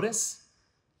 weeks' notice.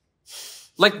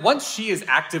 Like once she is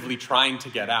actively trying to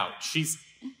get out, she's,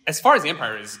 as far as the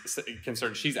Empire is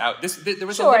concerned, she's out. There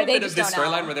was a little bit of this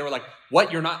storyline where they were like,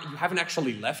 "What? You haven't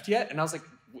actually left yet?" And I was like,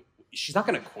 "She's not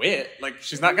gonna quit. Like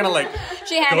she's not gonna like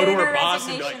she handed go to in her boss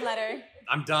and be resignation like, letter.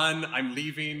 I'm done. I'm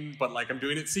leaving, but like I'm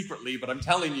doing it secretly. But I'm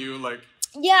telling you, like."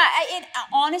 Yeah, it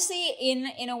honestly,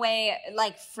 in a way,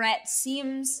 like Fret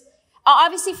seems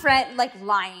obviously Fret like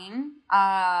lying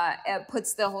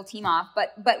puts the whole team off,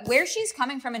 but where she's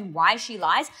coming from and why she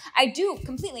lies, I do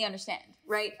completely understand.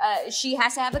 Right? She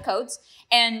has to have the codes,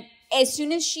 and as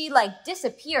soon as she like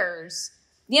disappears,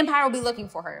 the Empire will be looking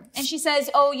for her. And she says,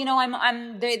 "Oh, you know,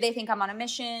 they think I'm on a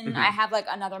mission. Mm-hmm. I have like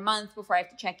another month before I have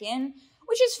to check in,"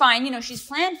 which is fine. You know, she's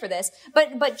planned for this,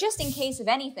 but just in case of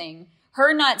anything,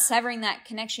 her not severing that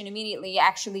connection immediately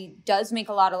actually does make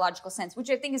a lot of logical sense, which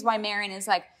I think is why Marin is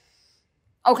like,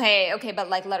 okay, but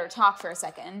like let her talk for a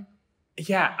second.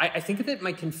 Yeah, I think that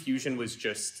my confusion was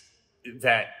just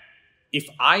that if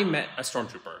I met a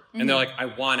stormtrooper and they're like, I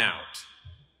want out,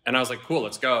 and I was like, cool,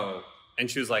 let's go. And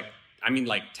she was like, I mean,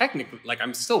 like, technically, like,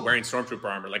 I'm still wearing stormtrooper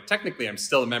armor. Like, technically, I'm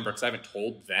still a member because I haven't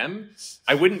told them.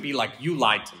 I wouldn't be like, you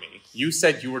lied to me. You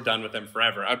said you were done with them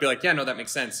forever. I'd be like, yeah, no, that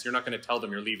makes sense. You're not going to tell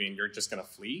them you're leaving. You're just going to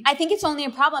flee. I think it's only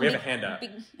a problem. We have a hand up. But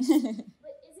isn't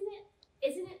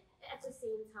it at the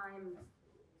same time,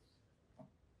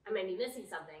 I might be missing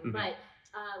something, but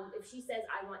if she says,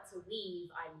 I want to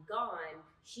leave, I'm gone,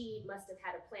 she must have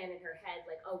had a plan in her head,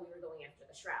 like, oh, we were going after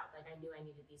the Shroud. Like, I knew I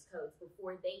needed these codes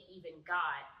before they even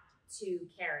got to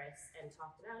Karis and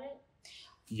talked about it.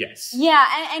 Yes. Yeah,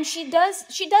 and she does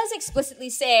explicitly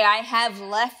say, I have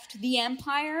left the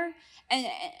Empire.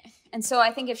 And so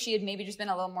I think if she had maybe just been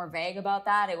a little more vague about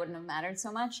that, it wouldn't have mattered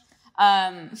so much.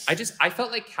 I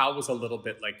felt like Cal was a little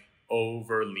bit like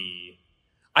overly.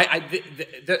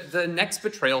 The next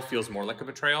betrayal feels more like a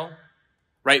betrayal,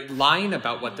 right? Lying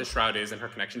about what the Shroud is and her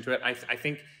connection to it. I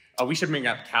think we should bring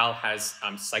up Cal has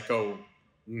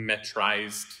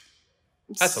psychometrized.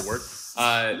 That's a word.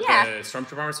 The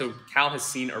Stormtrooper armor. So Cal has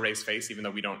seen Erie's face, even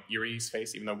though we don't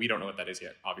know what that is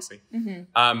yet, obviously.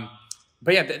 Mm-hmm.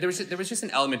 But yeah, there was just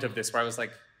an element of this where I was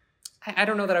like, I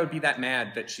don't know that I would be that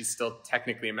mad that she's still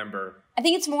technically a member. I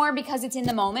think it's more because it's in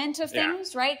the moment of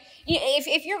things, right?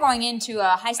 If you're going into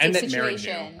a high stakes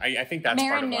situation, Marin knew. I think that's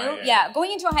part of why. Yeah,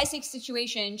 going into a high stakes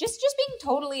situation, just being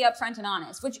totally upfront and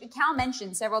honest, which Cal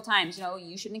mentioned several times. You know,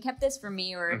 you shouldn't have kept this from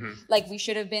me, or like we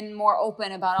should have been more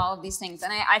open about all of these things.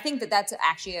 And I think that's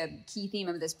actually a key theme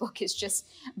of this book is just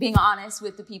being honest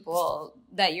with the people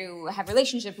that you have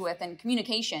relationships with, and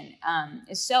communication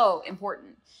is so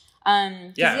important.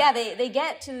 They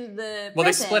get to the prison.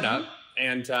 They split up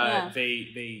and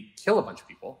they kill a bunch of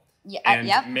people. Yeah,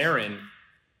 and Marin,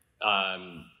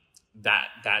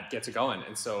 that gets it going,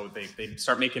 and so they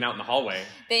start making out in the hallway.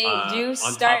 They do on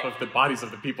start top of the bodies of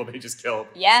the people they just killed.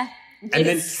 Yeah, and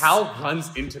then Cal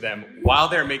runs into them while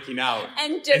they're making out,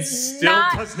 and does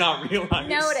not realize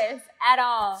notice at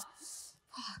all.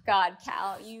 Oh, God,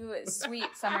 Cal, you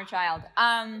sweet summer child.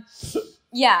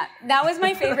 Yeah, that was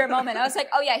my favorite moment. I was like,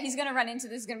 oh yeah, he's gonna run into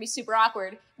this. It's gonna be super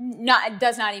awkward.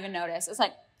 Does not even notice. It's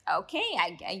like, okay,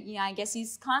 I guess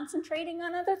he's concentrating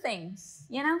on other things,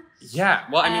 you know? Yeah.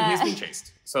 Well, I mean, he's being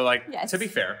chased. So, like, yes. To be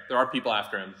fair, there are people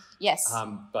after him. Yes.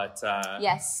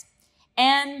 Yes.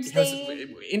 And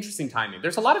interesting timing.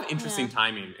 There's a lot of interesting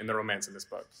timing in the romance in this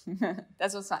book.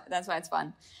 That's why it's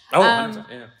fun. Oh, 100%,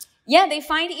 yeah. Yeah, they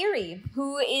find Erie,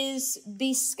 who is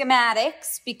the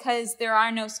schematics, because there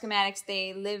are no schematics.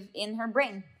 They live in her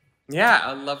brain.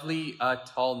 Yeah, a lovely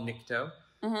tall Nikto.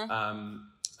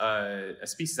 A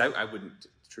species I wouldn't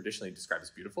traditionally describe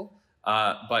as beautiful.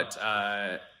 But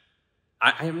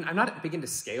I'm not big into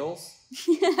scales.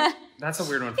 That's a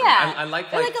weird one for me. I like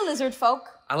they're like a lizard folk.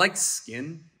 I like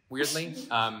skin, weirdly.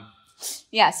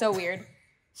 Yeah, so weird.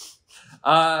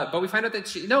 But we find out that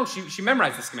she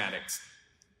memorized the schematics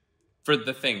for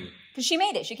the thing. Because she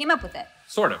made it. She came up with it.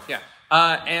 Sort of, yeah.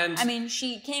 And I mean,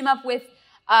 she came up with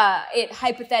it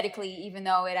hypothetically, even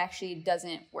though it actually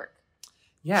doesn't work.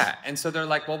 Yeah, and so they're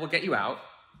like, well, we'll get you out.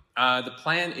 The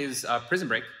plan is prison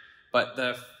break, but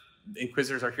the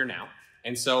Inquisitors are here now.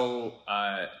 And so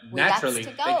naturally,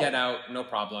 they get out, no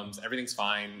problems, everything's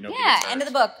fine. End of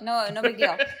the book, no big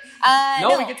deal.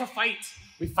 We get to fight.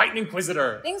 We fight an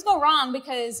Inquisitor. Things go wrong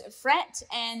because Fret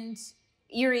and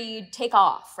Eerie take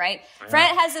off, right?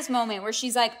 Fret has this moment where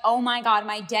she's like, oh my God,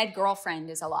 my dead girlfriend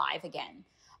is alive again.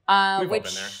 We've all been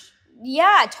there.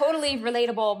 Yeah, totally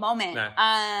relatable moment.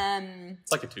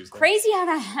 It's like a Tuesday. Crazy how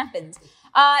that happens.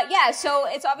 So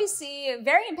it's obviously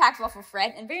very impactful for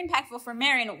Fret and very impactful for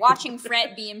Marion watching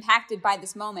Fret be impacted by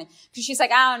this moment. Because she's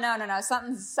like, oh, no,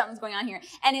 something's going on here.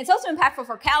 And it's also impactful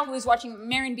for Cal, who is watching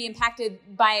Marion be impacted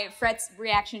by Fret's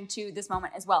reaction to this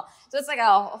moment as well. So it's like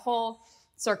a whole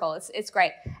circle. It's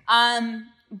great.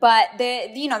 But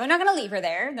they're not going to leave her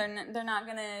there. They're not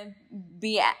going to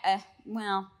be,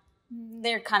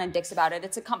 they're kind of dicks about it.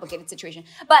 It's a complicated situation.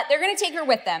 But they're going to take her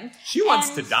with them. She wants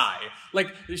to die. Like,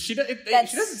 she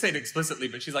doesn't say it explicitly,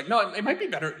 but she's like, no, it might be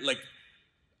better. Like,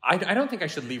 I don't think I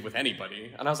should leave with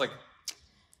anybody. And I was like,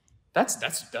 that's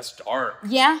dark.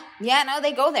 Yeah, no,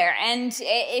 they go there. And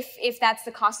if that's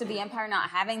the cost of the Empire not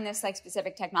having this, like,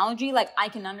 specific technology, like, I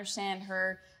can understand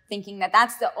her thinking that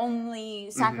that's the only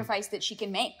sacrifice that she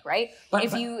can make, right? But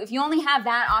if you only have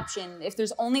that option, if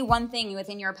there's only one thing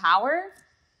within your power,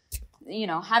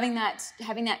 having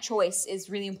that choice is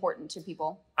really important to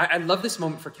people. I love this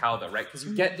moment for Cal, though, right? Because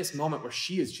you get this moment where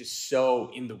she is just so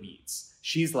in the weeds.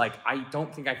 She's like, I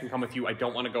don't think I can come with you. I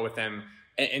don't want to go with them.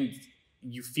 And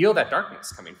you feel that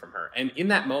darkness coming from her. And in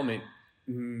that moment,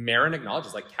 Marin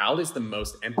acknowledges, like, Cal is the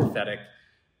most empathetic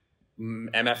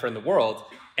MFer in the world.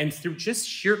 And through just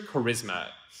sheer charisma,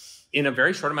 in a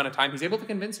very short amount of time, he's able to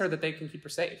convince her that they can keep her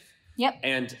safe. Yep.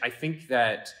 And I think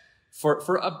that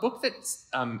for a book that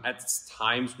at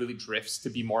times really drifts to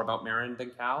be more about Marin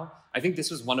than Cal, I think this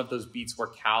was one of those beats where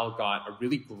Cal got a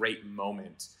really great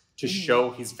moment to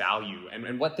show his value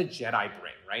and what the Jedi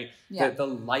bring, right? Yeah. The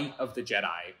light of the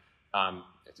Jedi.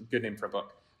 It's a good name for a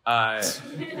book.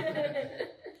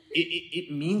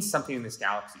 It means something in this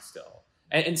galaxy still.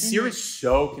 And Seer is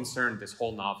so concerned this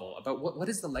whole novel about what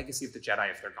is the legacy of the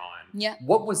Jedi if they're gone? Yeah.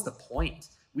 What was the point?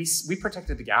 We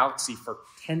protected the galaxy for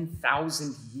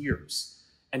 10,000 years,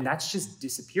 and that's just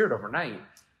disappeared overnight.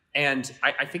 And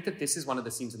I think that this is one of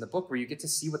the scenes in the book where you get to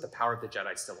see what the power of the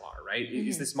Jedi still are, right? Mm-hmm.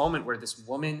 Is this moment where this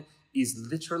woman is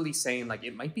literally saying, like,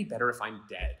 it might be better if I'm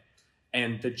dead.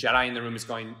 And the Jedi in the room is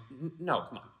going, no,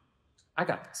 come on. I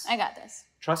got this.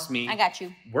 Trust me. I got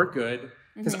you. We're good.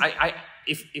 Because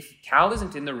if Cal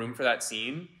isn't in the room for that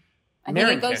scene, I think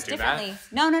it goes differently.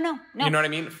 No. You know what I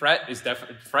mean? Fret's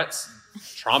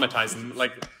traumatized.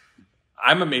 Like,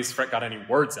 I'm amazed Fret got any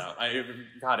words out.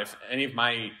 If any of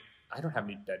I don't have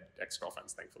any dead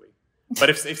ex-girlfriends, thankfully. But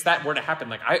if that were to happen,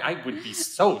 like, I would be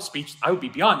so I would be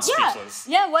beyond speechless.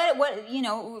 Yeah.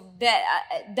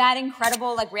 That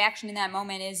incredible, like, reaction in that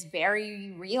moment is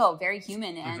very real, very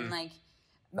human, and like,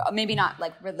 maybe not,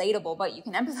 like, relatable, but you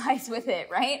can empathize with it,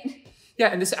 right? Yeah,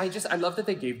 and I love that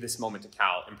they gave this moment to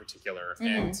Cal in particular,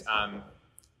 and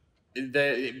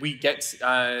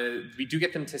we do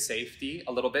get them to safety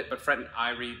a little bit, but Fret and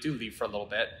Irie do leave for a little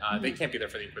bit. They can't be there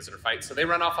for the Inquisitor fight, so they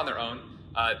run off on their own.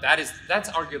 That's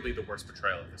arguably the worst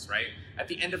portrayal of this, right? At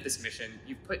the end of this mission,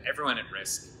 you've put everyone at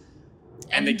risk,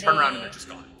 and they turn around and they're just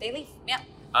gone. They leave, yeah.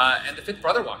 And the fifth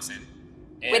brother walks in.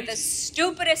 With the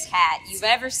stupidest hat you've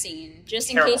ever seen, just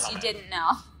in case you didn't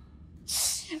know.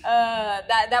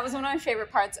 That was one of my favorite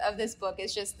parts of this book,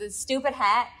 is just the stupid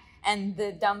hat and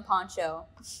the dumb poncho.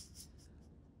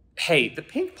 Hey, the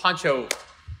pink poncho,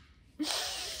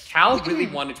 Cal really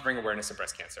wanted to bring awareness of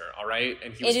breast cancer, all right?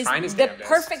 And he was trying his damnedest.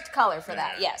 The perfect color for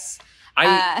that, yes.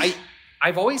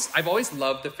 I've always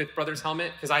loved the fifth brother's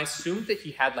helmet, because I assumed that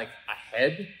he had, like, a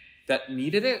head that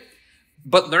needed it,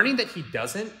 but learning that he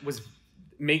doesn't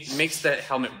makes the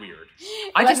helmet weird.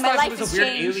 I just thought he was a weird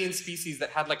alien species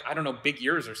that had, like, I don't know, big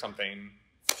ears or something.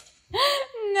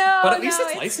 No, but at least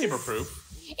it's lightsaber proof.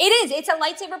 It is. It's a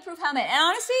lightsaber proof helmet, and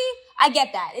honestly, I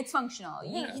get that. It's functional.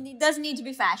 Yeah. It doesn't need to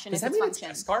be fashion. Does that mean it's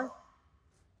Beskar?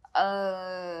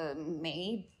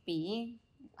 Maybe.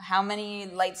 How many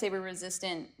lightsaber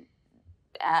resistant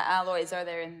alloys are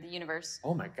there in the universe?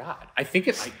 Oh my god! I think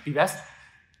it might be best.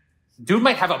 Dude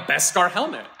might have a Beskar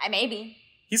helmet. Maybe.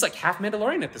 He's like half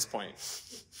Mandalorian at this point.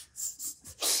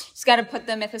 Just got to put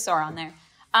the mythosaur on there.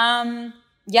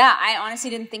 Yeah, I honestly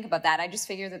didn't think about that. I just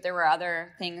figured that there were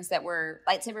other things that were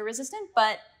lightsaber resistant,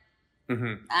 but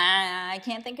I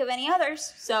can't think of any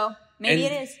others. So maybe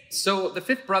it is. So the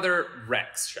fifth brother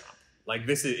wrecks shop. Like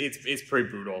it's pretty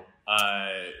brutal.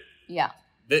 Yeah.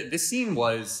 This scene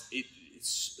was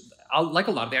like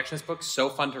a lot of the action in this book, so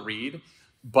fun to read,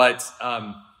 but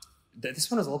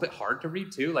this one was a little bit hard to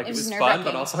read too. Like it was fun,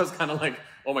 but also I was kind of like,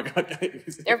 oh my god,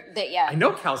 yeah. I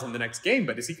know Cal's in the next game,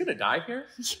 but is he gonna die here?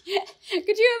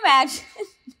 Could you imagine?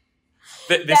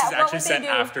 This is actually set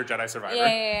after Jedi Survivor.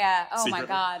 Yeah. Oh secretly.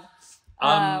 My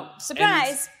god.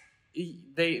 Surprise.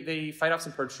 They fight off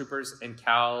some purge troopers, and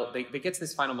Cal, they get to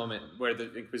this final moment where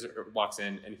the Inquisitor walks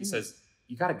in and he says,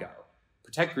 you gotta go.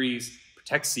 Protect Grease,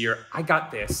 protect Seer. I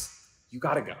got this. You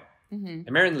gotta go. And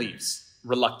Merrin leaves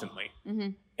reluctantly.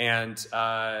 And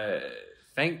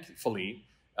thankfully,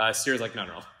 Seer's like,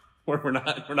 no, we're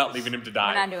not leaving him to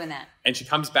die. We're not doing that. And she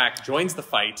comes back, joins the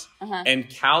fight, and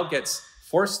Cal gets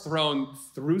force thrown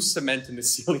through cement in the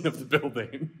ceiling of the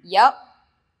building. Yep.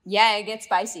 Yeah, it gets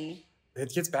spicy.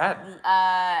 It gets bad.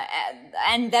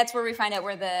 And that's where we find out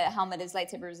where the helmet is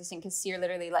lightsaber resistant, because Seer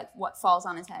literally falls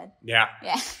on his head. Yeah.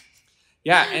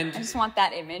 Yeah, and I just want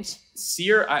that image.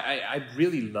 Seer, I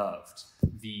really loved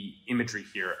the imagery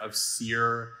here of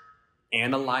Seer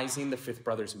analyzing the Fifth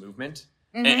Brother's movement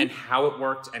and how it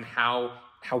worked and how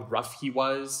rough he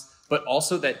was, but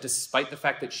also that despite the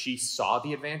fact that she saw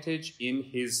the advantage in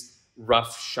his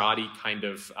rough, shoddy kind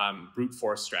of brute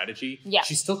force strategy,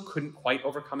 she still couldn't quite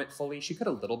overcome it fully. She could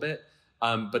a little bit,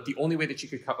 but the only way that she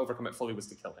could overcome it fully was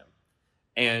to kill him.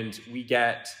 And we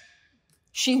get...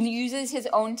 She uses his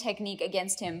own technique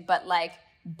against him, but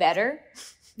better.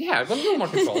 Yeah, a little more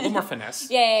control, a little more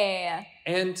finesse. Yeah.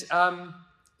 And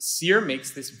Seer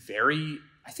makes this very,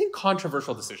 I think,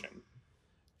 controversial decision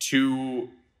to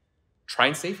try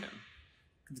and save him.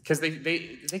 Because they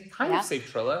kind of save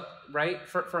Trilla, right,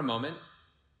 for a moment.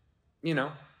 You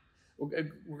know,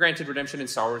 granted, redemption in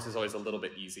Star Wars is always a little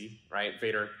bit easy, right?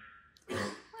 Vader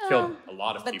killed a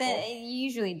lot of people. But then you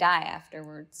usually die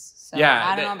afterwards. So yeah,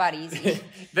 I don't know about easy.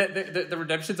 The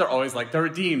redemptions are always like, they're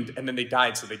redeemed, and then they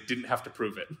died, so they didn't have to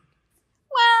prove it.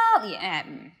 Well, yeah,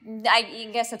 I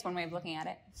guess that's one way of looking at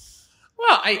it.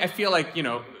 Well, I feel like, you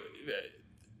know,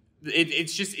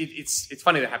 it's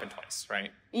funny that happened twice,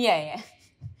 right? Yeah.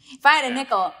 If I had a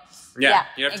nickel. Yeah,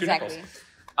 you have two exactly. nickels.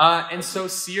 And so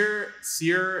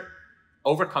Seer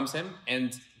overcomes him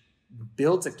and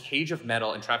builds a cage of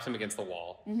metal and traps him against the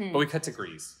wall. But we cut to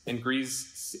Grease. And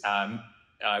Grease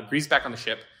back on the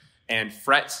ship. And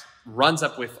Fret runs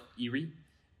up with Eerie.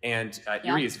 And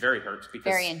Eerie is very hurt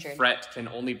because very injured. Fret can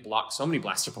only block so many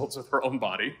blaster bolts with her own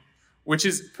body, which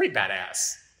is pretty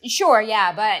badass. Sure,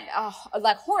 yeah,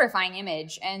 but horrifying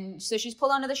image. And so she's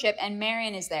pulled onto the ship, and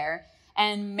Merrin is there.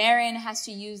 And Merrin has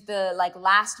to use the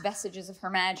last vestiges of her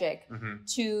magic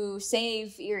to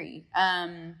save Eerie.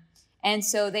 And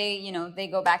so they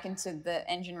go back into the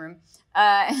engine room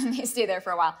and they stay there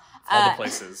for a while. All the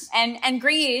places. And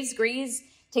Grease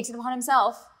takes it upon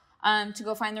himself to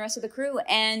go find the rest of the crew.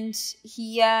 And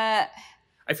he... I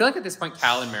feel like at this point,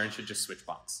 Cal and Merrin should just switch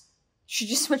bunks. Should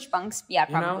just switch bunks? Yeah,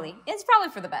 probably. You know? It's probably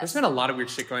for the best. There's been a lot of weird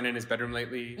shit going on in his bedroom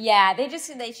lately. Yeah, they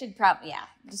should probably,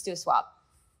 just do a swap.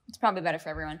 It's probably better for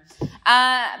everyone.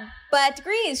 But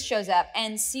Grease shows up,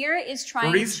 and Seer is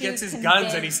trying Grease gets his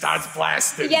guns and he starts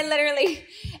blasting. Yeah, literally.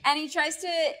 And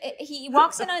he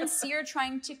walks in on Seer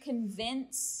trying to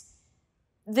convince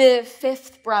the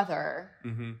Fifth Brother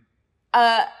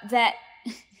that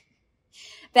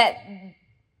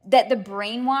the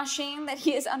brainwashing that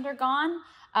he has undergone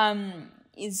that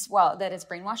it's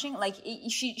brainwashing.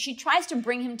 She tries to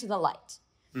bring him to the light.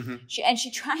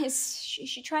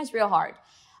 She tries real hard.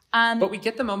 But we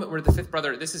get the moment where the Fifth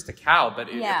Brother, this is to Cal, but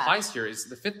it applies here, is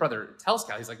the Fifth Brother tells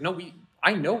Cal, he's like, no,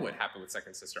 I know what happened with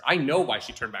Second Sister. I know why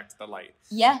she turned back to the light.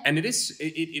 Yeah. And it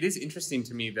is interesting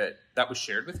to me that was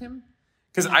shared with him.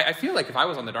 Because I feel like if I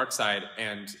was on the dark side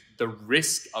and the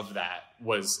risk of that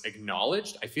was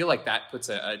acknowledged, I feel like that puts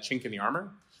a chink in the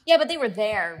armor. Yeah, but they were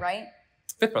there, right?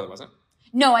 Fifth Brother wasn't.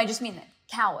 No, I just mean that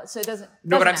Cal was, so it doesn't.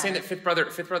 No, but I'm matter. saying that Fifth Brother,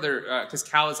 because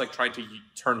Cal is tried to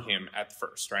turn him at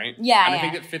first, right? Yeah, and I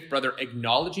think that Fifth Brother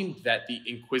acknowledging that the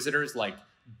Inquisitors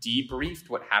debriefed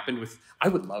what happened with. I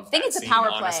would love. I think it's a power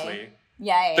honestly. Play.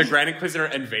 Yeah. The Grand Inquisitor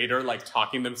and Vader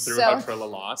talking them through how Trilla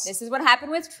lost. This is what happened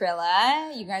with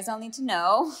Trilla. You guys all need to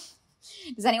know.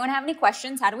 Does anyone have any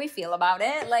questions? How do we feel about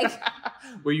it?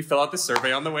 Will you fill out the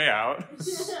survey on the way out?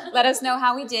 Let us know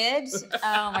how we did.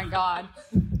 Oh my God.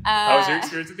 How was your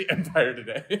experience with the Empire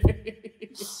today?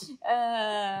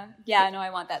 Yeah, no, I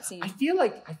want that scene. I feel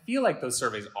like those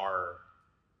surveys are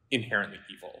inherently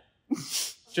evil.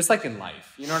 Just like in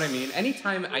life, you know what I mean?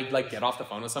 Anytime I like get off the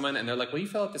phone with someone and they're like, will you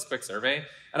fill out this quick survey?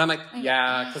 And I'm like,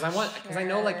 yeah, because I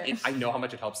know like, I know how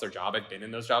much it helps their job. I've been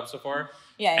in those jobs before.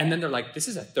 Yeah. And then they're like, this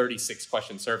is a 36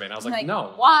 question survey. And I was like,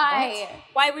 no. Why?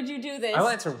 Why would you do this? I will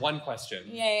answer one question.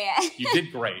 Yeah. You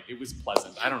did great. It was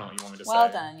pleasant. I don't know what you want me to say.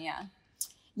 Well done, yeah.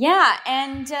 Yeah,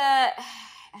 and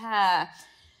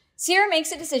Sierra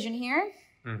makes a decision here.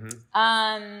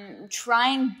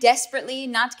 Trying desperately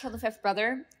not to kill the fifth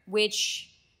brother, which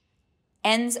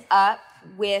ends up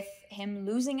with him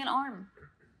losing an arm.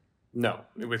 No,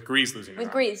 with Grease losing an arm.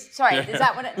 With Grease. Sorry, is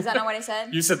that not what I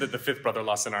said? You said that the fifth brother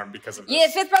lost an arm because of this. Yeah,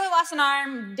 fifth brother lost an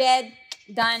arm, dead,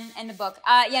 done, end of book.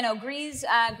 Grease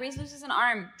loses an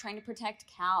arm trying to protect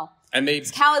Cal. And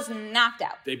Cal is knocked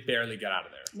out. They barely get out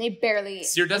of there. They barely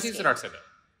Sierra does use the dark side though,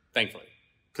 thankfully.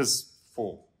 Because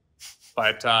fool.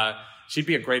 But she'd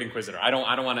be a great inquisitor. I don't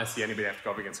want to see anybody have to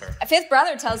go up against her. A fifth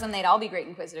brother tells them they'd all be great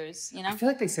inquisitors, you know? I feel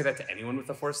like they say that to anyone with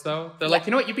the Force, though. They're like,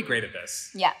 you know what? You'd be great at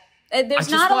this. Yeah. There's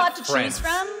not a lot to choose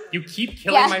from. You keep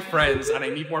killing my friends, and I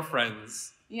need more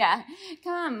friends. Yeah.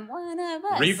 Come, one of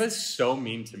us. Reva's so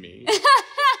mean to me.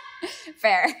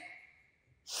 Fair.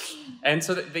 And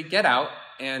so they get out,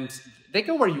 and they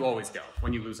go where you always go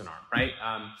when you lose an arm, right?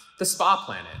 The spa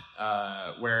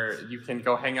planet, where you can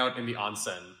go hang out in the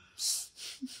onsen.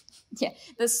 Yeah,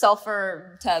 the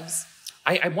sulfur tubs.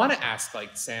 I want to ask,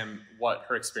 like, Sam, what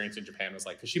her experience in Japan was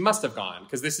like, because she must have gone,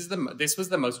 because this was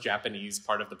the most Japanese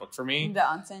part of the book for me. The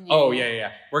onsen. Yeah. Oh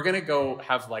yeah. We're gonna go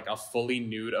have like a fully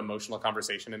nude emotional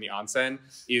conversation in the onsen.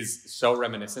 Is so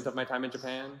reminiscent of my time in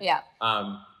Japan. Yeah.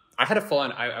 I had a full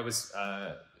on. I was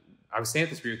staying at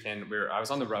this ryokan where I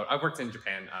was on the road. I worked in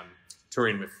Japan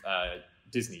touring with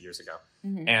Disney years ago,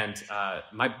 and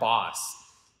my boss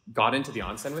got into the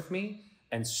onsen with me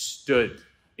and stood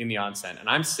in the onsen, and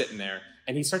I'm sitting there,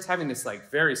 and he starts having this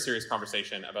like very serious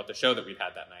conversation about the show that we'd had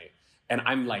that night, and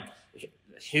I'm like,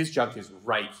 his junk is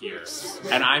right here,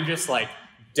 and I'm just like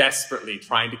desperately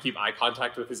trying to keep eye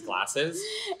contact with his glasses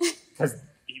because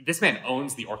this man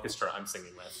owns the orchestra I'm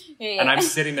singing with, and I'm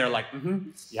sitting there like,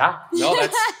 that's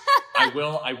I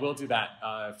will do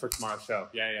that for tomorrow's show.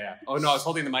 Yeah. Oh no, I was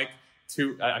holding the mic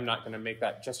too. I'm not going to make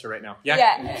that gesture right now.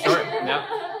 Yeah. Sure.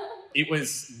 Yeah. It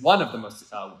was one of the most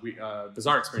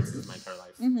bizarre experiences of my entire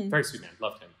life. Very sweet man,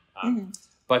 loved him.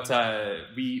 But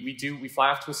we fly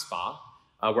off to a spa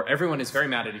where everyone is very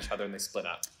mad at each other and they split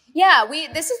up. Yeah,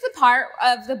 this is the part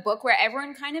of the book where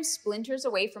everyone kind of splinters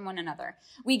away from one another.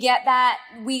 We get that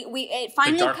it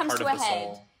finally comes to a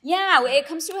head. Yeah, it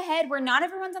comes to a head where not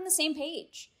everyone's on the same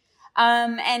page,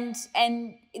 and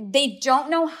they don't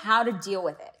know how to deal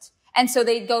with it, and so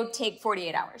they go take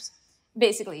 48 hours,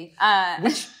 basically.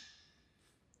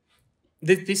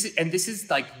 This is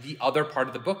like the other part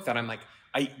of the book that I'm like,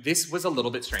 this was a little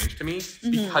bit strange to me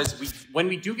because when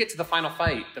we do get to the final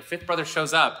fight, the fifth brother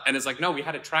shows up and is like, no, we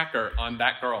had a tracker on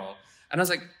that girl. And I was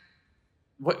like,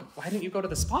 why didn't you go to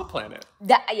the spa planet?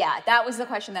 That was the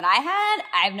question that I had.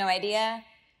 I have no idea.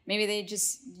 Maybe they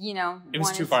just, it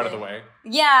was too far out of the way.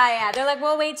 Yeah. They're like,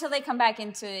 well, wait till they come back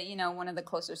into, one of the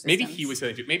closer systems. Maybe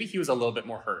he was a little bit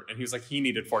more hurt, and he was like, he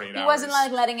needed 48 hours. He wasn't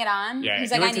like letting it on. Yeah,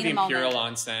 he's he like, went I to need the a Imperial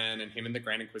moment. Onsen, and him and the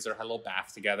Grand Inquisitor had a little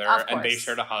bath together, and they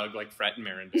shared a hug like Fret and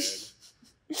Marin did.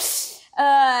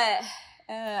 I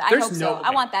hope so. Okay. I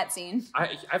want that scene.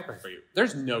 I have a question for you.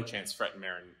 There's no chance Fret and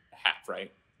Marin have,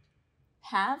 right?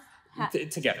 Have?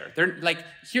 Together. They're like,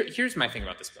 here's my thing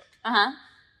about this book. Uh-huh.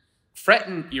 Fret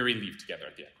and Eerie leave together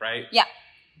at the end, right? Yeah.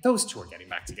 Those two are getting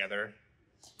back together.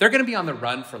 They're going to be on the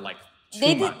run for like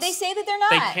 2 months. They say that they're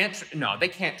not. They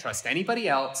can't trust anybody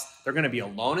else. They're going to be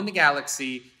alone in the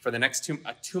galaxy for the next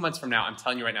 2 months from now. I'm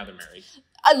telling you right now, they're married.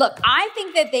 Look, I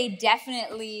think that they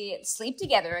definitely sleep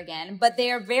together again, but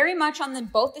they are very much on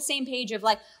both the same page of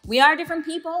like, we are different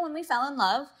people when we fell in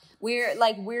love. We're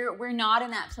not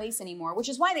in that place anymore, which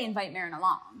is why they invite Marin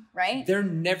along, right? They're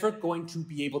never going to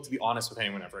be able to be honest with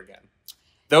anyone ever again.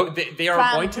 Though they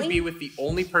are going to be with the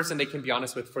only person they can be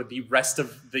honest with for the rest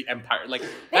of the Empire. Like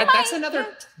that's another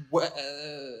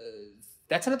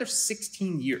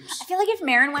 16 years. I feel like if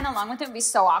Marin went along with it would be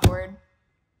so awkward.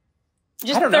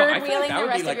 Just I don't know. I third feel like wheeling that the would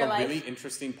rest be like of your a life. really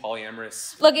interesting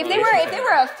polyamorous. Look, if they were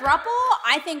a throuple,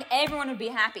 I think everyone would be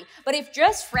happy. But if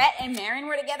just Fret and Marin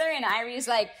were together and Irie's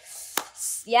like,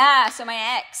 yeah, so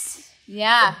my ex,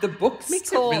 yeah, the book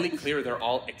makes it really clear they're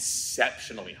all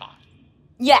exceptionally hot.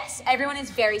 Yes, everyone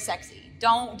is very sexy.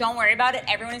 Don't worry about it.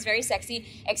 Everyone is very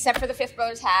sexy except for the fifth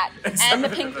brother's hat and the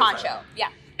pink poncho. Yeah.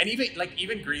 And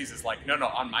even Grease is like, no,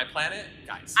 on my planet,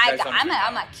 guys. I'm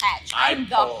a catch. I'm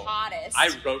the hottest. I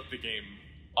wrote the game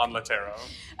on Latero.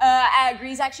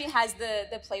 Grease actually has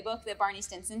the playbook that Barney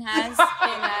Stinson has in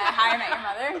How I Met Your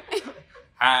Mother.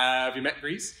 Have you met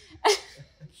Grease?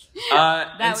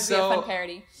 That would be a fun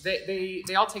parody.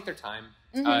 They all take their time.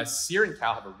 Seer and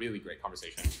Cal have a really great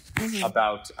conversation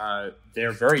about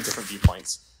their very different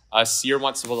viewpoints. Seer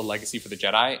wants to build a legacy for the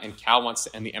Jedi, and Cal wants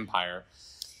to end the Empire.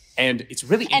 And it's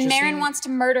really interesting. And Merrin wants to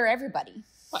murder everybody.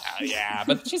 Well, yeah,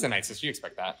 but she's a Night Sister. You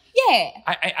expect that. Yeah.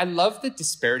 I love the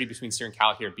disparity between Seer and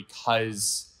Cal here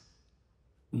because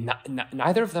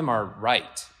neither of them are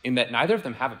right, in that neither of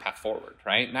them have a path forward,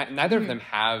 right? Neither of them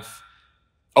have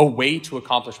a way to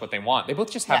accomplish what they want. They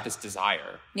both just have this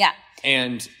desire. Yeah.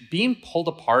 And being pulled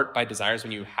apart by desires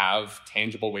when you have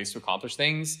tangible ways to accomplish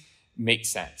things makes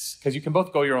sense. Because you can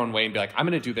both go your own way and be like, I'm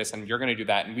going to do this and you're going to do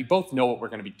that. And we both know what we're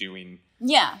going to be doing.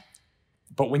 Yeah.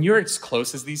 But when you're as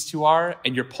close as these two are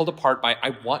and you're pulled apart by,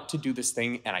 I want to do this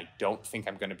thing and I don't think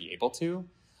I'm going to be able to,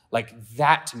 like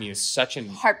that to me is such an...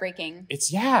 heartbreaking. It's,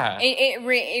 yeah. It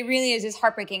really is. It's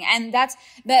heartbreaking. And that's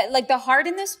the heart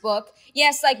in this book.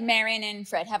 Yes, like Merrin and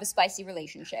Fred have a spicy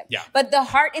relationship. Yeah. But the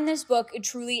heart in this book, it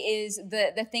truly is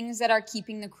the things that are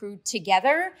keeping the crew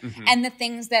together and the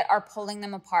things that are pulling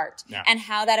them apart and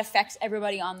how that affects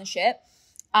everybody on the ship.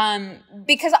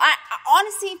 Because I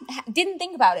honestly didn't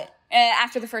think about it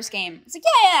after the first game. It's like,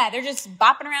 yeah, they're just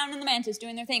bopping around in the Mantis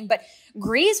doing their thing. But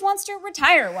Grease wants to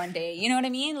retire one day. You know what I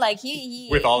mean? Like he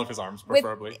with all of his arms,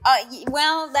 preferably.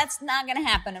 Well, that's not going to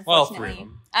happen, unfortunately.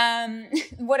 Well, 3 of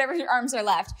them. Whatever arms are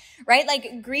left, right?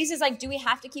 Like Grease is like, do we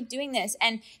have to keep doing this?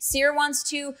 And Seer wants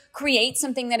to create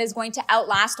something that is going to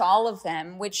outlast all of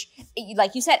them, which,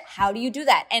 like you said, how do you do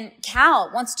that? And Cal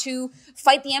wants to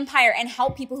fight the Empire and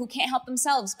help people who can't help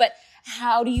themselves, but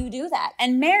how do you do that?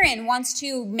 And Merrin wants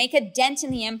to make a dent in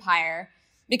the Empire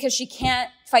because she can't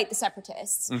fight the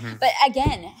Separatists. But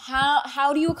again,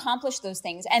 how do you accomplish those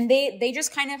things? And they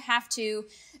just kind of have to.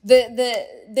 The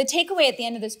takeaway at the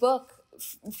end of this book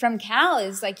from Cal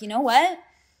is like, you know what?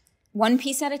 One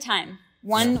piece at a time,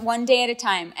 one day at a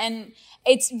time, and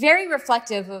it's very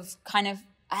reflective of kind of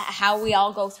how we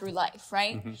all go through life,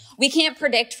 right? We can't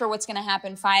predict for what's going to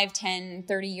happen 5, 10,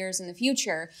 30 years in the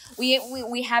future.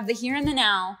 We have the here and the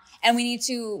now, and we need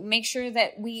to make sure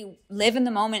that we live in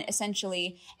the moment,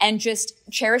 essentially, and just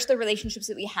cherish the relationships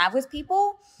that we have with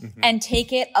people and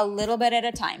take it a little bit at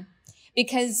a time.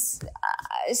 Because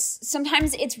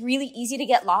sometimes it's really easy to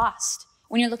get lost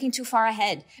when you're looking too far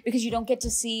ahead because you don't get to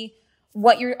see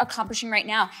what you're accomplishing right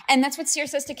now. And that's what Seer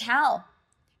says to Cal.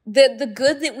 The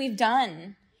good that we've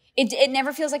done, it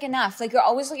never feels like enough. Like you're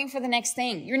always looking for the next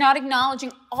thing. You're not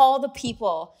acknowledging all the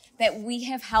people that we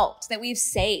have helped, that we've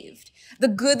saved, the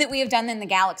good that we have done in the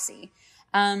galaxy.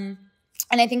 And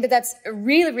I think that that's a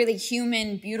really, really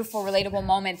human, beautiful, relatable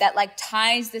moment that like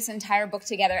ties this entire book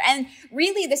together. And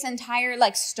really this entire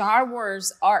like Star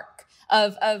Wars arc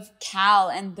of Cal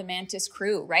and the Mantis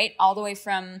crew, right? All the way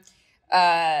from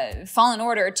Fallen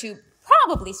Order to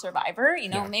probably Survivor. You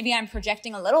know, maybe I'm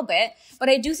projecting a little bit, but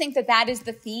I do think that that is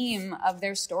the theme of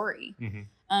their story. And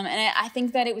I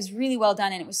think that it was really well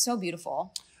done and it was so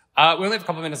beautiful. We only have a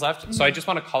couple minutes left, so I just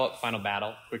want to call out the final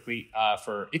battle quickly.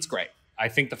 It's great. I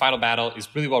think the final battle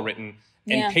is really well written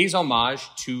and pays homage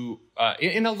to,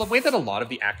 in a way that a lot of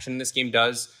the action in this game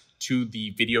does, to the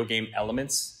video game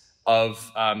elements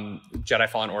of Jedi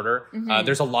Fallen Order.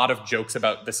 There's a lot of jokes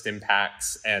about the stim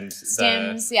packs and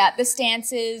Stims, the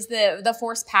stances, the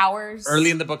force powers.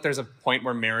 Early in the book, there's a point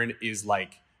where Merrin is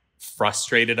like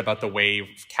frustrated about the way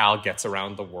Cal gets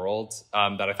around the world,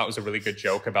 that I thought was a really good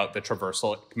joke about the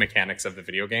traversal mechanics of the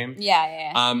video game.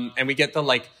 And we get the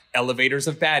like elevators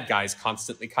of bad guys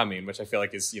constantly coming, which I feel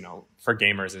like is, you know, for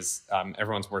gamers is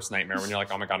everyone's worst nightmare when you're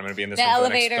like, oh my God, I'm going to be in this room for the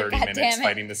next 30 minutes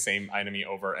fighting the same enemy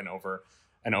over and over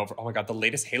and over. Oh my God, the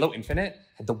latest Halo Infinite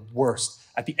had the worst.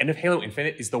 At the end of Halo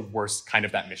Infinite is the worst kind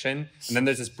of that mission. And then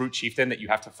there's this brute chieftain that you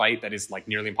have to fight that is like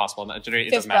nearly impossible. It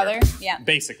doesn't matter.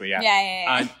 Basically,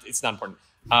 it's not important.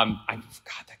 God,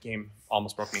 that game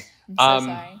almost broke me. I'm so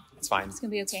sorry. It's fine. It's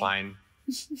gonna be okay. It's fine.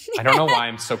 I don't know why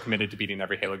I'm so committed to beating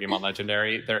every Halo game on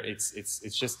Legendary. It's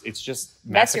just masochism.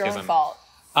 That's your own fault.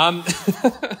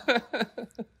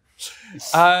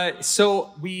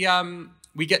 So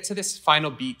we get to this final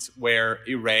beat where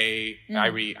Irie,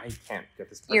 I can't get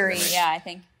this. Irie, I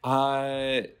think.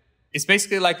 It's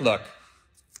basically like, look,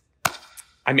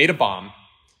 I made a bomb,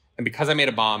 and because I made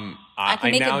a bomb,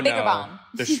 I now know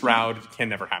the shroud can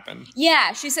never happen.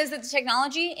 Yeah, she says that the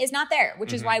technology is not there,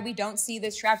 which is why we don't see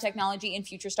this shroud technology in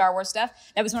future Star Wars stuff.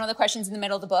 That was one of the questions in the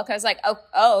middle of the book. I was like,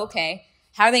 oh, okay.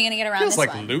 How are they going to get around Feels this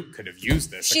like one? Luke could have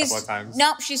used this a couple of times.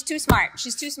 No, she's too smart.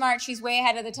 She's too smart. She's way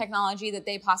ahead of the technology that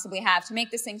they possibly have to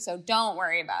make this thing, so don't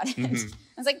worry about it. I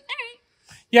was like, all right.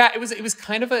 Yeah, it was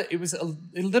a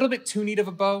little bit too neat of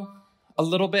a bow. A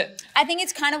little bit. I think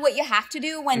it's kind of what you have to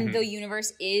do when the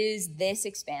universe is this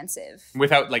expansive.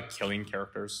 Without, like, killing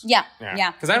characters. Yeah.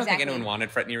 Because I don't think anyone wanted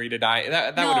Fred Neary to die.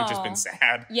 That would have just been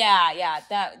sad. Yeah.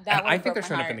 That I think they're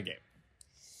showing up in the game.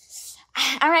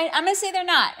 All right, I'm going to say they're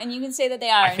not, and you can say that they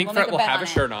are. I think Fred will have a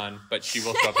shirt on, but she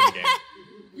will show up in the game.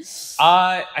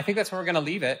 I think that's where we're going to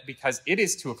leave it because it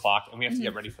is 2:00 and we have to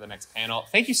get ready for the next panel.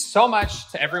 Thank you so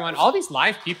much to everyone, all these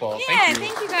live people. Yeah,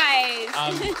 thank you guys.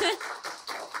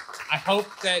 I hope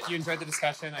that you enjoyed the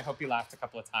discussion. I hope you laughed a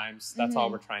couple of times. That's all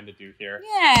we're trying to do here.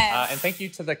 Yeah. And thank you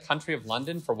to the country of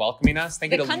London for welcoming us.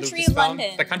 Thank you to country Lucasfilm. of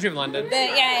London. The country of London.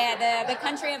 The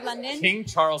country of London. King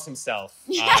Charles himself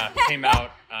came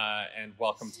out and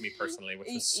welcomed me personally, which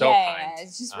was so kind. Yeah,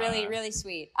 it's just really, really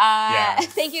sweet.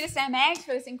 Thank you to Sam Maggs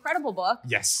for this incredible book.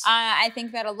 Yes. I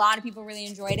think that a lot of people really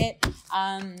enjoyed it.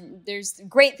 There's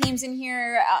great themes in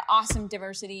here, awesome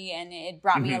diversity, and it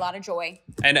brought me a lot of joy.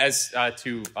 And as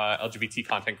to LGBT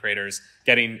content creators,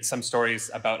 getting some stories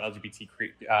about LGBT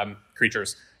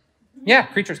creatures. Yeah,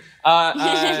 creatures.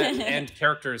 And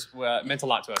characters meant a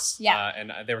lot to us. Yeah.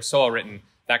 And they were so well written.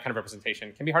 That kind of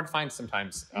representation can be hard to find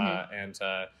sometimes. And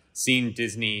seeing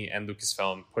Disney and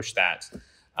Lucasfilm push that,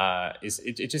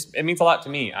 it means a lot to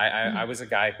me. I was a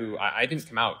guy who I didn't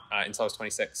come out until I was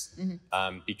 26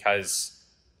 because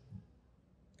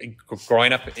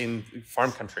growing up in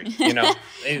farm country, you know,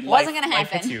 wasn't going to happen. Life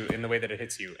hits you in the way that it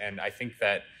hits you. And I think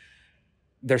that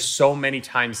there's so many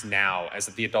times now, as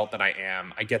the adult that I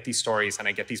am, I get these stories and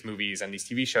I get these movies and these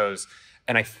TV shows,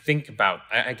 and I think about,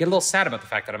 I get a little sad about the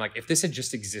fact that I'm like, if this had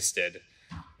just existed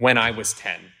when I was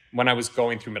 10, when I was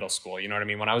going through middle school, you know what I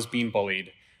mean? When I was being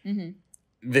bullied,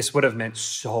 this would have meant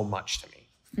so much to me.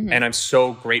 And I'm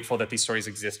so grateful that these stories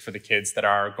exist for the kids that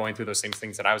are going through those same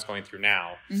things that I was going through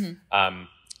now.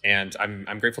 And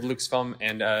I'm grateful to Lucasfilm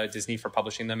and Disney for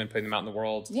publishing them and putting them out in the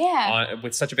world. Yeah.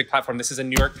 With such a big platform. This is a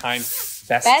New York Times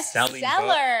best-selling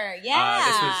book. Yeah.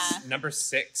 This was number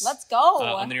 6. Let's go.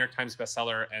 On the New York Times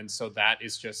bestseller. And so that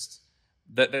is just...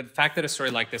 The fact that a story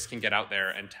like this can get out there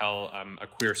and tell a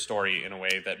queer story in a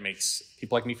way that makes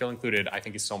people like me feel included, I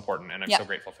think is so important, and I'm so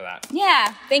grateful for that.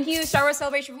 Yeah. Thank you, Star Wars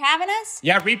Celebration, for having us.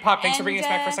 Yeah, Read Pop, thanks for bringing us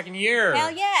back for a second year.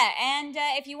 Hell yeah. And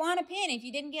if you want a pin, if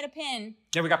you didn't get a pin,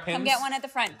 we got pins. Come get one at the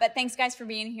front. But thanks, guys, for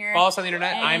being here. Follow us on the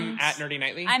internet. And I'm at Nerdy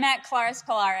Nightly. I'm at Claris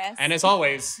Polaris. And as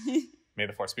always, may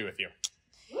the Force be with you.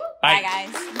 Bye guys.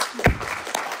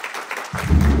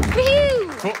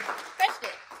 Woohoo! Cool.